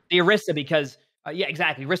time. The Orisa because yeah,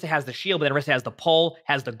 exactly. Orisa has the shield, but then Orisa has the pull,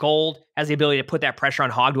 has the gold, has the ability to put that pressure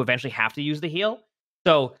on Hog to eventually have to use the heal.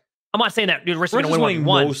 So I'm not saying that Orisa's gonna win winning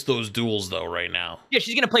 1v1. most of those duels though right now. Yeah,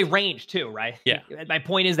 she's gonna play range too, right? Yeah. My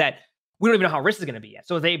point is that we don't even know how Orisa's going to be yet.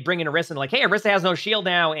 So if they bring in Orisa and like, hey, Orisa has no shield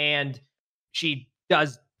now and she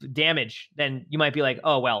does damage, then you might be like,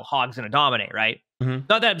 oh, well, Hog's going to dominate, right? Mm-hmm.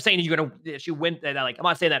 Not that I'm saying you're going to, she win. Like, I'm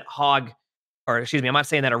not saying that I'm not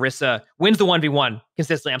saying that Orisa wins the 1v1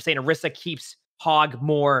 consistently. I'm saying Orisa keeps Hog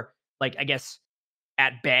more, like, I guess,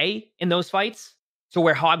 at bay in those fights. So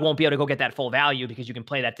where Hog won't be able to go get that full value because you can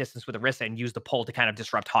play that distance with Orisa and use the pull to kind of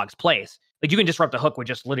disrupt Hog's plays. Like, you can disrupt the hook with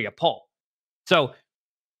just literally a pull. So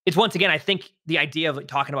it's once again, I think the idea of like,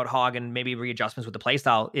 talking about Hog and maybe readjustments with the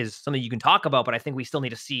playstyle is something you can talk about, but I think we still need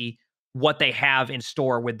to see what they have in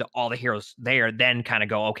store with all the heroes there, then kind of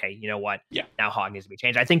go, okay, you know what? Yeah. Now Hog needs to be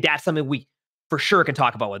changed. I think that's something we for sure can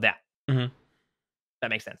talk about with that. Mm-hmm. That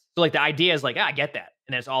makes sense. So like the idea is like, I get that.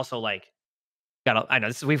 And then it's also like, I know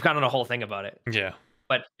we've gotten a whole thing about it. Yeah.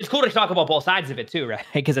 But it's cool to talk about both sides of it too, right?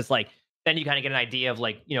 Because it's like, then you kind of get an idea of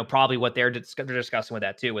like, probably what they're discussing with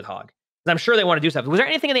that too with Hog. I'm sure they want to do stuff. Was there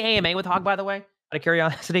anything in the AMA with Hog, by the way, out of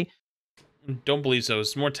curiosity? Don't believe so.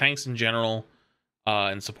 It's more tanks in general,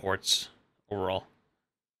 and supports overall.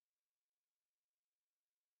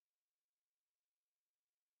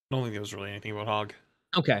 I don't think there was really anything about Hog.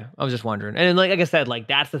 Okay, I was just wondering. And like I said, like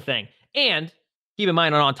that's the thing. And keep in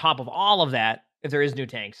mind, on top of all of that, if there is new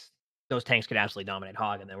tanks, those tanks could absolutely dominate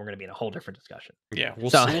Hog, and then we're going to be in a whole different discussion. Yeah,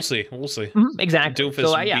 we'll see. We'll see. Exactly.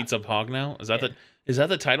 Doomfist beats up Hog now. Is that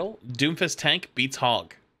the title? Doomfist tank beats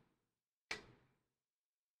Hog.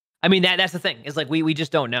 I mean, that's the thing. Is like we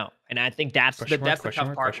just don't know, and I think that's the Question mark, that's the question tough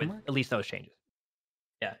mark, part question with mark? at least those changes.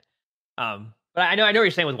 Yeah. But I know what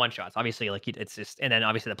you're saying with one shots. Obviously, like it's just, and then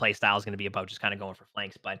obviously the play style is going to be about just kind of going for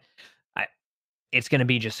flanks. But I, it's going to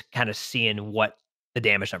be just kind of seeing what the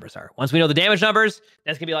damage numbers are. Once we know the damage numbers,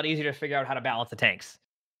 that's going to be a lot easier to figure out how to balance the tanks.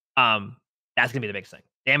 That's going to be the biggest thing.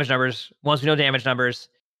 Damage numbers. Once we know damage numbers,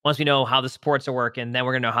 once we know how the supports are working, then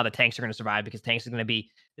we're going to know how the tanks are going to survive because the tanks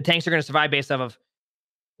are going to survive based off of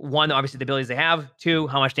one, obviously the abilities they have. Two,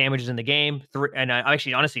 how much damage is in the game. Three, and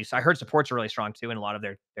actually, honestly, so I heard supports are really strong too in a lot of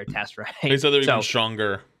their tests, right? They said they're even So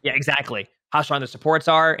stronger. yeah, exactly. How strong the supports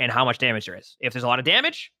are and how much damage there is. If there's a lot of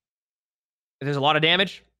damage,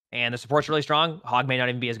 and the support's really strong, Hog may not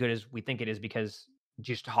even be as good as we think it is because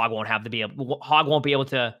just Hog won't be able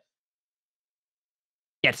to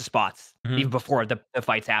get to spots even before the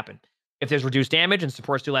fights happen. If there's reduced damage and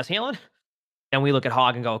supports do less healing, then we look at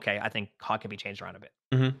Hog and go, okay, I think Hog can be changed around a bit.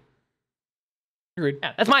 Agreed.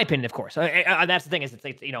 Yeah, that's my opinion, of course. That's the thing is, it's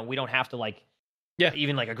we don't have to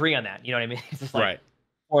even agree on that. You know what I mean? It's just like, Right.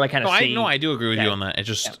 or kind of see. I do agree with you on that. It's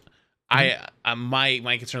just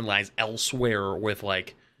my concern lies elsewhere with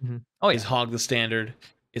like, is Hog the standard?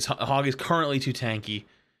 Hog is currently too tanky.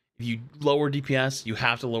 If you lower DPS, you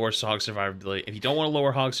have to lower Hog survivability. If you don't want to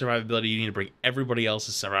lower Hog survivability, you need to bring everybody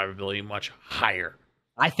else's survivability much higher.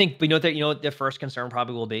 I think you know what the first concern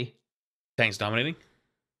probably will be? Tanks dominating?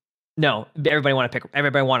 No, everybody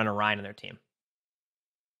wanted a Ryan on their team.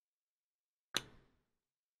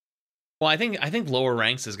 Well, I think lower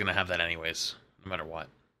ranks is going to have that anyways, no matter what.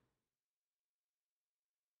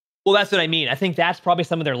 Well, that's what I mean. I think that's probably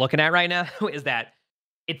something they're looking at right now is that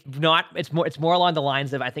it's more along the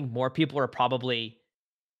lines of I think more people are probably,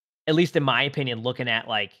 at least in my opinion, looking at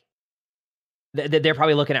like they're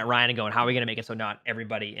probably looking at Ryan and going, how are we going to make it so not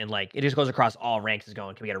everybody in like it just goes across all ranks is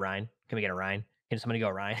going, can we get a Ryan? Can we get a Ryan? Can somebody go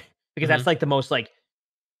Ryan? Because that's like the most like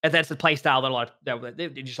that's the play style that a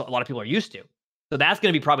lot of people are used to. So that's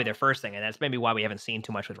going to be probably their first thing, and that's maybe why we haven't seen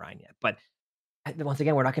too much with Ryan yet. But once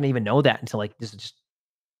again, we're not going to even know that until like this is just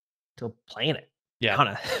until playing it. Yeah, kind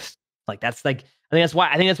of like that's like I think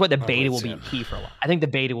that's what the beta will be key for a lot. I think the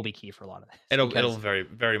beta will be key for a lot of this. It'll very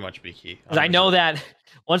very much be key. Because I know that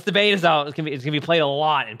once the beta's out, it's gonna be played a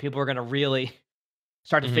lot, and people are gonna really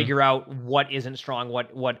start to figure out what isn't strong, what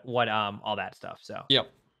all that stuff. So yep.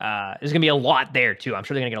 There's gonna be a lot there too. I'm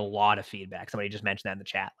sure they're gonna get a lot of feedback. Somebody just mentioned that in the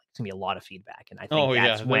chat. Like, it's gonna be a lot of feedback, and I think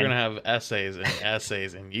that's they're gonna have essays and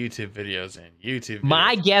YouTube videos and YouTube videos.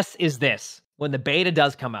 My guess is this: when the beta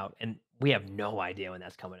does come out, and we have no idea when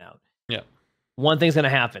that's coming out. Yeah. One thing's gonna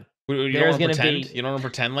happen. You don't want to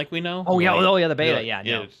pretend like we know? Oh yeah, like, the beta. Like,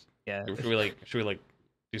 yeah. Should we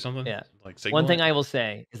do something? Yeah. Like signal one thing I will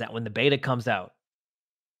say is that when the beta comes out,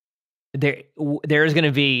 there's going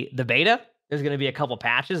to be the beta. There's going to be a couple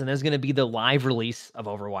patches, and there's going to be the live release of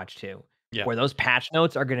Overwatch 2, where those patch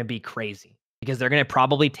notes are going to be crazy because they're going to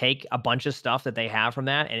probably take a bunch of stuff that they have from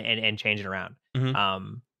that and change it around.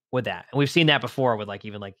 With that, and we've seen that before with like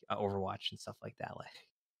even like Overwatch and stuff like that. Like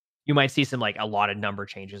you might see some like a lot of number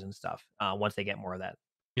changes and stuff once they get more of that.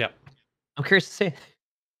 Yeah, I'm curious to see.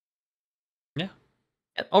 Yeah.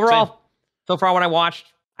 Overall, so far what I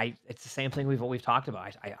watched, it's the same thing we've talked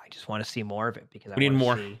about. I just want to see more of it because we need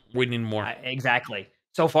more. We need more. Exactly.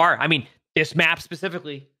 So far, I mean, this map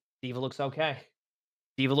specifically, D.Va looks okay.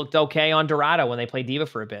 D.Va looked okay on Dorado when they played D.Va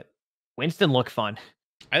for a bit. Winston looked fun.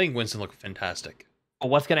 I think Winston looked fantastic. But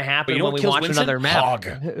what's going to happen when we watch Winston? Another map? Hog.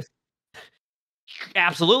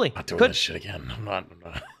 Absolutely. I'm not doing this shit again. I'm not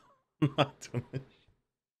doing it.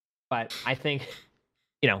 But I think,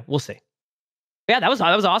 we'll see. Yeah, that was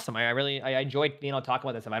awesome. I enjoyed being able to talk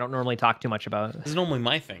about this stuff. I don't normally talk too much about it. This is normally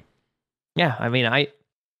my thing. Yeah, I mean,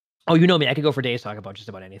 you know me. I could go for days talking about just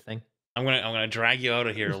about anything. I'm gonna drag you out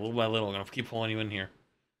of here little by little. I'm gonna keep pulling you in here.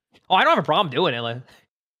 Oh, I don't have a problem doing it. Like,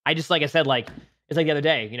 I just like I said, like it's like the other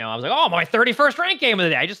day. I was like, oh, my 31st rank game of the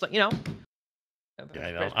day. I just Yeah,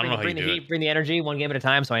 I don't know how you do it. Bring the energy one game at a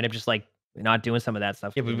time. So I end up just like not doing some of that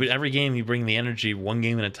stuff. Yeah, but every game you bring the energy one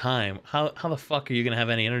game at a time. How the fuck are you gonna have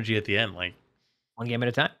any energy at the end? Like one game at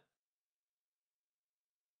a time.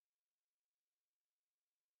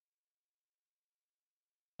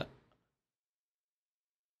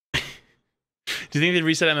 Do you think they'd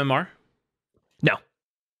reset MMR? No.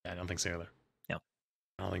 Yeah, I don't think so either. No.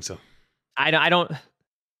 I don't think so. I don't.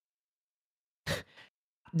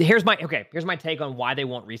 Here's my take on why they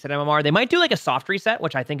won't reset MMR. They might do like a soft reset,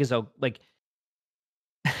 which I think is like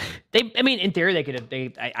I mean, in theory, they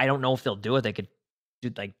could. I don't know if they'll do it. They could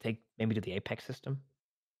do like do the Apex system.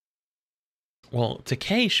 Well,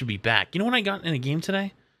 Takei should be back. You know when I got in a game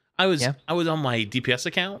today? I was on my DPS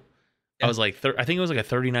account, I Yeah. was like, I think it was like a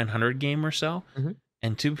 3900 game or so. Mhm.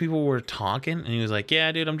 And two people were talking, and he was like,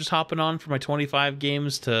 "Yeah, dude, I'm just hopping on for my 25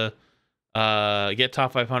 games to get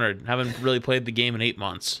top 500. Haven't really played the game in 8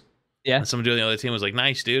 months." Yeah. And somebody on the other team was like,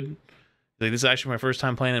 "Nice, dude. Like, this is actually my first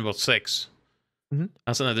time playing in about 6." Mhm.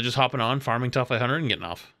 I was saying they're just hopping on, farming top 500, and getting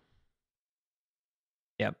off.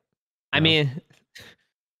 Yep. I You know? mean,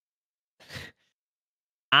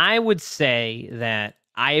 I would say that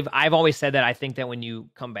I've always said that I think that when you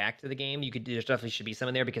come back to the game, you could there definitely should be some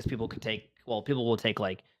in there because people will take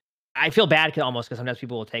like I feel bad almost because sometimes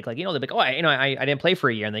people will take like they'll be like, oh I didn't play for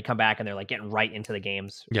a year, and they come back and they're like getting right into the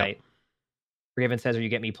games, Yeah. right? Forgiven says, or you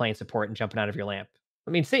get me playing support and jumping out of your lamp.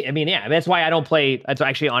 Yeah, that's why I don't play. That's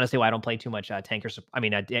actually honestly why I don't play too much tank or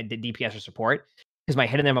DPS or support because my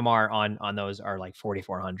hidden MMR on those are like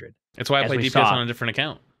 4,400. That's why I As play we DPS saw, on a different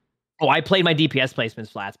account. oh, I played my DPS placements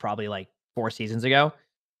flats probably like 4 seasons ago.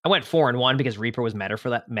 I went 4-1 because Reaper was meta for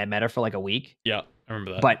like a week, Yeah, I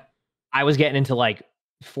remember that. but I was getting into like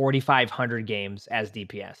 4,500 games as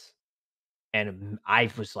DPS, and I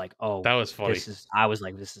was like, oh, That was funny. I was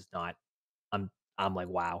like, this is not. I'm like,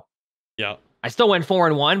 wow. Yeah. I still went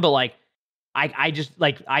 4-1, but like I just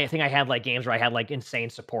like I think I had like games where I had like insane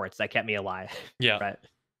supports that kept me alive. Yeah. Right.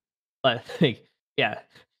 But like, yeah.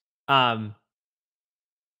 Um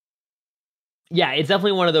yeah, it's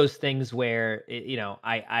definitely one of those things where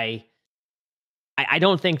I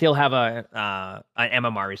don't think they'll have a an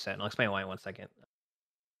MMR reset. And I'll explain why in 1 second.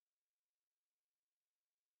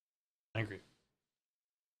 I agree.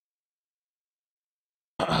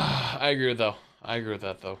 I agree with though. I agree with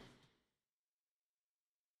that though.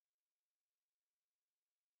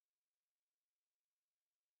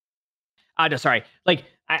 No, sorry. Like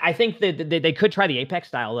I think that they could try the Apex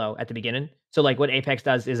style though at the beginning. So like what Apex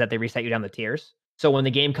does is that they reset you down the tiers. So when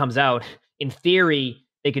the game comes out, in theory,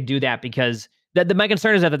 they could do that because my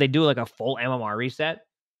concern is that they do like a full MMR reset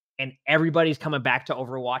and everybody's coming back to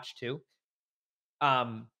Overwatch 2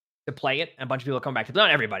 to play it. And a bunch of people are coming back to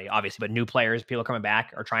not everybody, obviously, but new players, people coming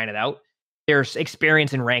back or trying it out. Their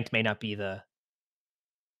experience in ranked may not be it,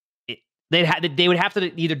 they would have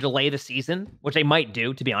to either delay the season, which they might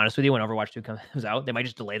do, to be honest with you, when Overwatch 2 comes out. They might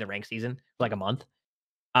just delay the ranked season for like a month.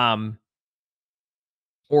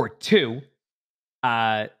 Or two,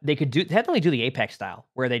 they could definitely do the Apex style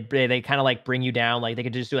where they kind of like bring you down, like they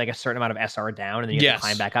could just do like a certain amount of SR down and then you have to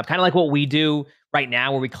climb back up, kind of like what we do right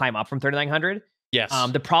now where we climb up from 3,900. Yes.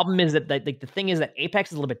 The problem is that like the thing is that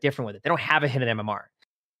Apex is a little bit different with it. They don't have a hidden MMR.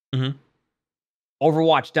 Mhm.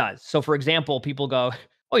 Overwatch does. So for example, people go,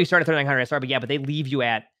 "Oh, you started 3,900 SR, but yeah, but they leave you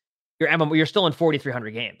at your MMR. You're still in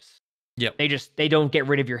 4,300 games. Yep. They don't get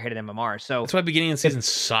rid of your hidden MMR. So That's why beginning of the season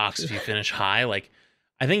sucks if you finish high. Like,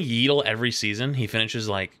 I think Yeatle every season he finishes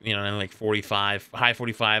like in like 45, high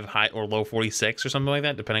 45, high or low 46 or something like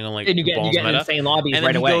that, depending on like and you get meta. insane lobbies And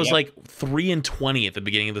right then he away. goes like 3-20 at the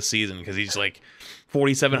beginning of the season because he's like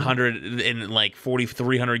 4,700 in like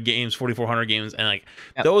 4,300 games, 4,400 games, and like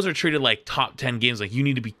those are treated like top 10 games. Like you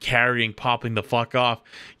need to be carrying, popping the fuck off,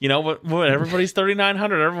 But everybody's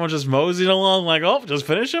 3,900. Everyone's just moseying along like, oh, just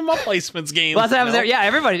finishing my placements games. Well, that's what happens there. Yeah,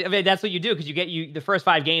 everybody. I mean, that's what you do because you the first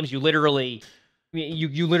 5 games you literally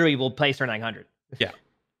will place 3,900. Yeah.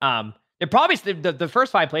 They're probably the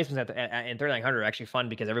first 5 placements in 3,900 are actually fun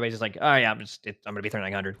because everybody's just like, oh yeah, I'm gonna be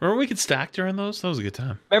 3,900. Remember we could stack during those? That was a good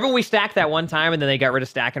time. Remember when we stacked that one time and then they got rid of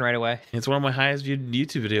stacking right away? It's one of my highest viewed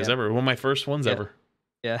YouTube videos ever. One of my first ones ever.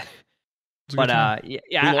 Yeah. It's a But good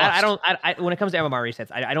time. I when it comes to MMR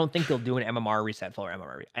resets, I don't think they'll do an MMR reset full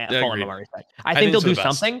agreed. MMR reset. I think they'll for the do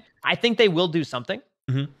best. something. I think they will do something.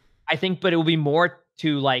 Mhm. I think, but it will be more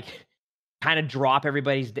to like kind of drop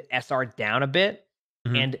everybody's SR down a bit,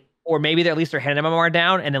 Mhm. or maybe at least they're heading MMR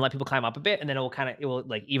down, and then let people climb up a bit, and then it will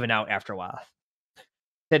like even out after a while.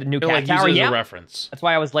 Said a new They'll, cat like, tower, use it as yeah. a reference. That's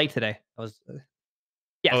why I was late today. I was.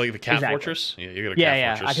 Yes, Oh, like the cat exactly. fortress? Yeah, you got a cat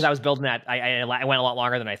Yeah, fortress. because I was building that. I went a lot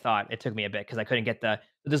longer than I thought. It took me a bit because I couldn't get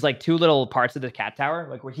there's like 2 little parts of the cat tower,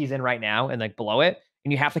 like where he's in right now, and like below it,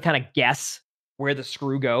 and you have to kind of guess where the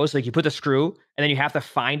screw goes. Like you put the screw, and then you have to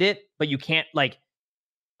find it, but you can't like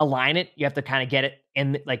align it. You have to kind of get it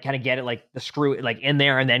in, like kind of get it like the screw like in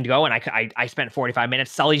there, and then go. And I spent 45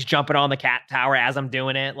 minutes. Sully's jumping on the cat tower as I'm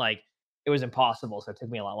doing it. Like it was impossible, so it took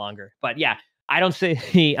me a lot longer. But yeah, I don't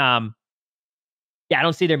see I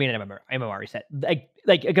don't see there being an MMR reset,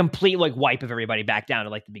 like a complete like wipe of everybody back down to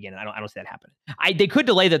like the beginning. I don't see that happening. They could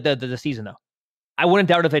delay the season though. I wouldn't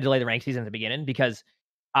doubt if they delay the ranked season at the beginning because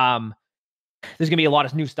there's gonna be a lot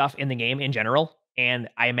of new stuff in the game in general, and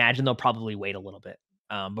I imagine they'll probably wait a little bit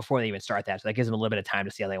before they even start that. So that gives them a little bit of time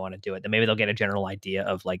to see how they want to do it. Then maybe they'll get a general idea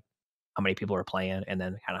of like how many people are playing, and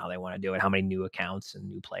then kind of how they want to do it, how many new accounts and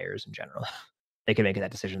new players in general. They can make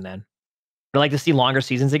that decision then. I'd like to see longer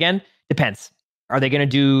seasons again. Depends. Are they going to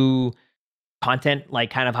do content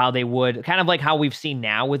like kind of how they would, kind of like how we've seen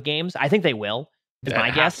now with games? I think they will. Is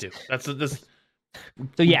my guess. To. That's this.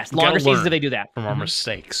 So yes, longer seasons if they do that from our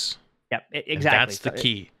mistakes. Yep, exactly. And that's the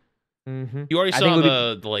key. Mm-hmm. You already saw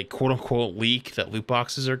the like quote unquote leak that loot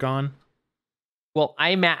boxes are gone. Well,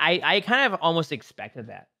 I kind of almost expected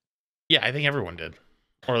that. Yeah, I think everyone did,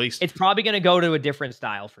 or at least it's probably going to go to a different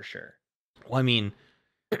style for sure. Well, I mean,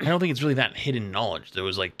 I don't think it's really that hidden knowledge. There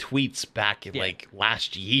was like tweets back in like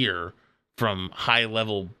last year from high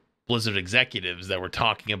level Blizzard executives that were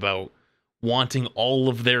talking about wanting all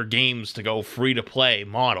of their games to go free to play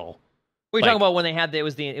model. We're talking about when they had it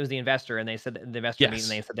was the investor, and they said the investor meeting,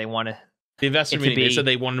 and they said they wanted the investor meeting. They said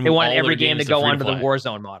they wanted every game to go under the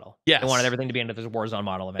Warzone model. Yes, they wanted everything to be under the Warzone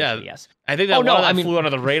model eventually. Yes, I think that flew under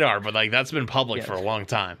the radar, but like that's been public for a long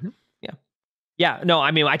time. Yeah, no, I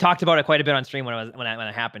mean, I talked about it quite a bit on stream when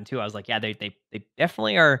it happened too. I was like, yeah, they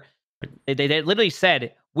definitely are. They literally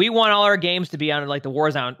said we want all our games to be on like the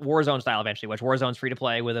Warzone style eventually, which Warzone's free to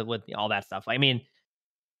play with all that stuff. I mean,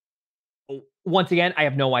 once again, I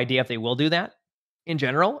have no idea if they will do that in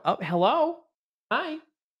general. Oh, hello, hi.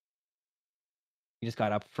 He just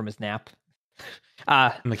got up from his nap.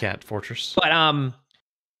 In the cat fortress.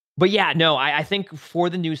 But yeah, no, I think for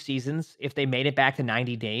the new seasons, if they made it back to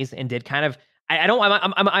 90 days and did kind of, I'm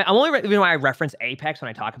only reason why I reference Apex when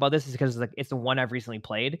I talk about this is because it's the one I've recently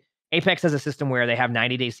played. Apex has a system where they have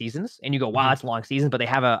 90-day seasons, and you go, wow, that's a long season, but they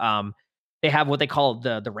have what they call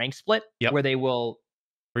the rank split, where they will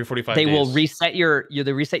 345 they will reset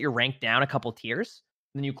your rank down a couple tiers,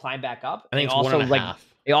 and then you climb back up. I think it's also 1.5.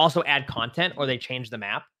 They also add content, or they change the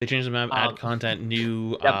map. They change the map, add content,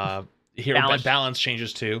 new hero balance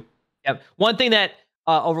changes too. Yep. One thing that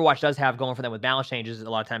Overwatch does have going for them with balance changes a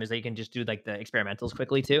lot of times is that you can just do like the experimentals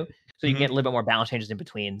quickly too, so you can get a little bit more balance changes in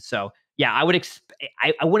between. So yeah, I would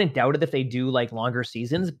I wouldn't doubt it if they do like longer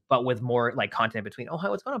seasons, but with more like content in between. Oh, hi,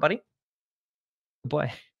 what's going on, buddy? Good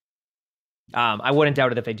boy. I wouldn't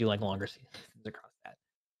doubt it if they do like longer seasons across that,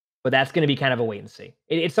 but that's going to be kind of a wait and see.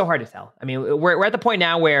 It's so hard to tell. I mean, we're at the point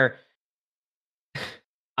now where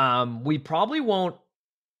we probably won't.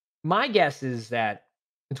 My guess is that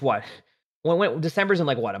it's what when December's in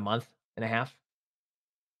like what, a month and a half.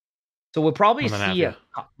 So we'll probably see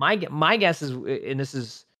my guess is, and this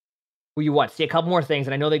is see a couple more things,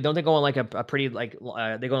 and I know they go on like a pretty like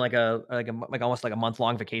they go on like almost like a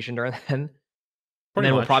month-long vacation during then. And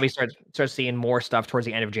then we'll probably start seeing more stuff towards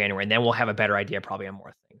the end of January, and then we'll have a better idea probably on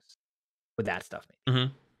more things with that stuff.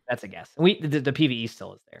 Maybe. That's a guess. And the PvE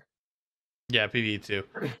still is there. Yeah, PvE too.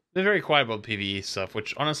 They're very quiet about PvE stuff,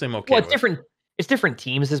 which honestly I'm okay with. It's different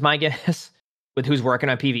teams is my guess with who's working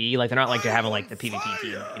on PvE. Like they're not like having like the PvP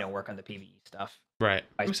team, work on the PvE stuff. Right.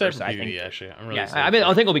 I'm excited for PvE actually. I'm really excited. I mean, I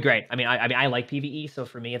think it'll be great. I mean, I like PvE, so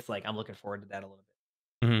for me, it's like I'm looking forward to that a little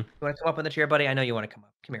bit. You want to come up in the chair, buddy? I know you want to come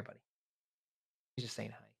up. Come here, buddy. He's just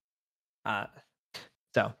saying hi.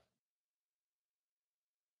 So.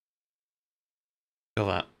 Feel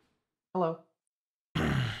that. Hello. You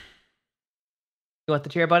want the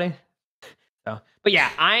chair, buddy? So, but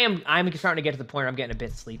yeah, I'm starting to get to the point where I'm getting a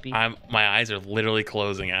bit sleepy. My eyes are literally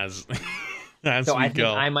closing as so we I think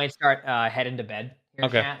I might start heading to bed.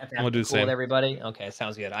 Okay, I'm gonna do the same with everybody. Okay,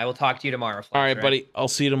 sounds good. I will talk to you tomorrow. All right, buddy. I'll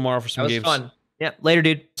see you tomorrow for some games. Fun. Yeah, later,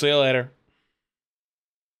 dude. See you later.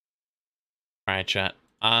 All right, chat.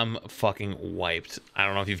 I'm fucking wiped. I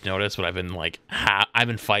don't know if you've noticed, but I've been like I've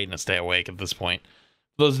been fighting to stay awake at this point.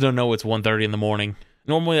 For those who don't know, it's 1:30 in the morning.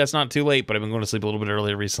 Normally that's not too late, but I've been going to sleep a little bit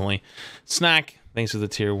earlier recently. Snack, thanks for the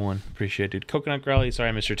tier 1. Appreciate it, dude. Coconut Growly, sorry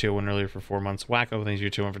I missed your tier 1 earlier for 4 months. Wacko, thanks for your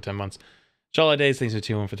tier 1 for 10 months. Jolly Days, thanks for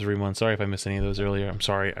tier 1 for 3 months. Sorry if I missed any of those earlier. I'm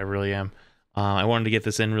sorry, I really am. I wanted to get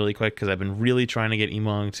this in really quick because I've been really trying to get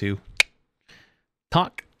Emongg to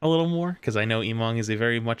talk a little more, because I know Emongg is a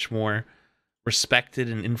very much more respected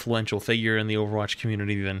and influential figure in the Overwatch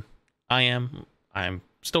community than I am. I'm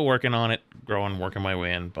still working on it, working my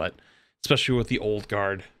way in, but especially with the old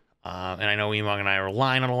guard. And I know Emongg and I are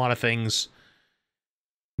relying on a lot of things.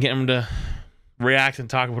 Get him to react and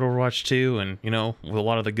talk about Overwatch 2, and, with a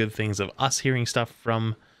lot of the good things of us hearing stuff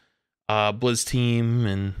from Blizz team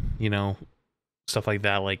and, stuff like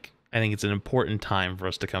that. Like, I think it's an important time for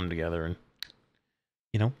us to come together and,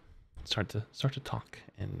 start to talk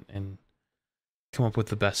and come up with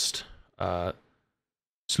the best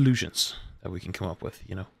solutions that we can come up with,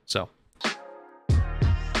 So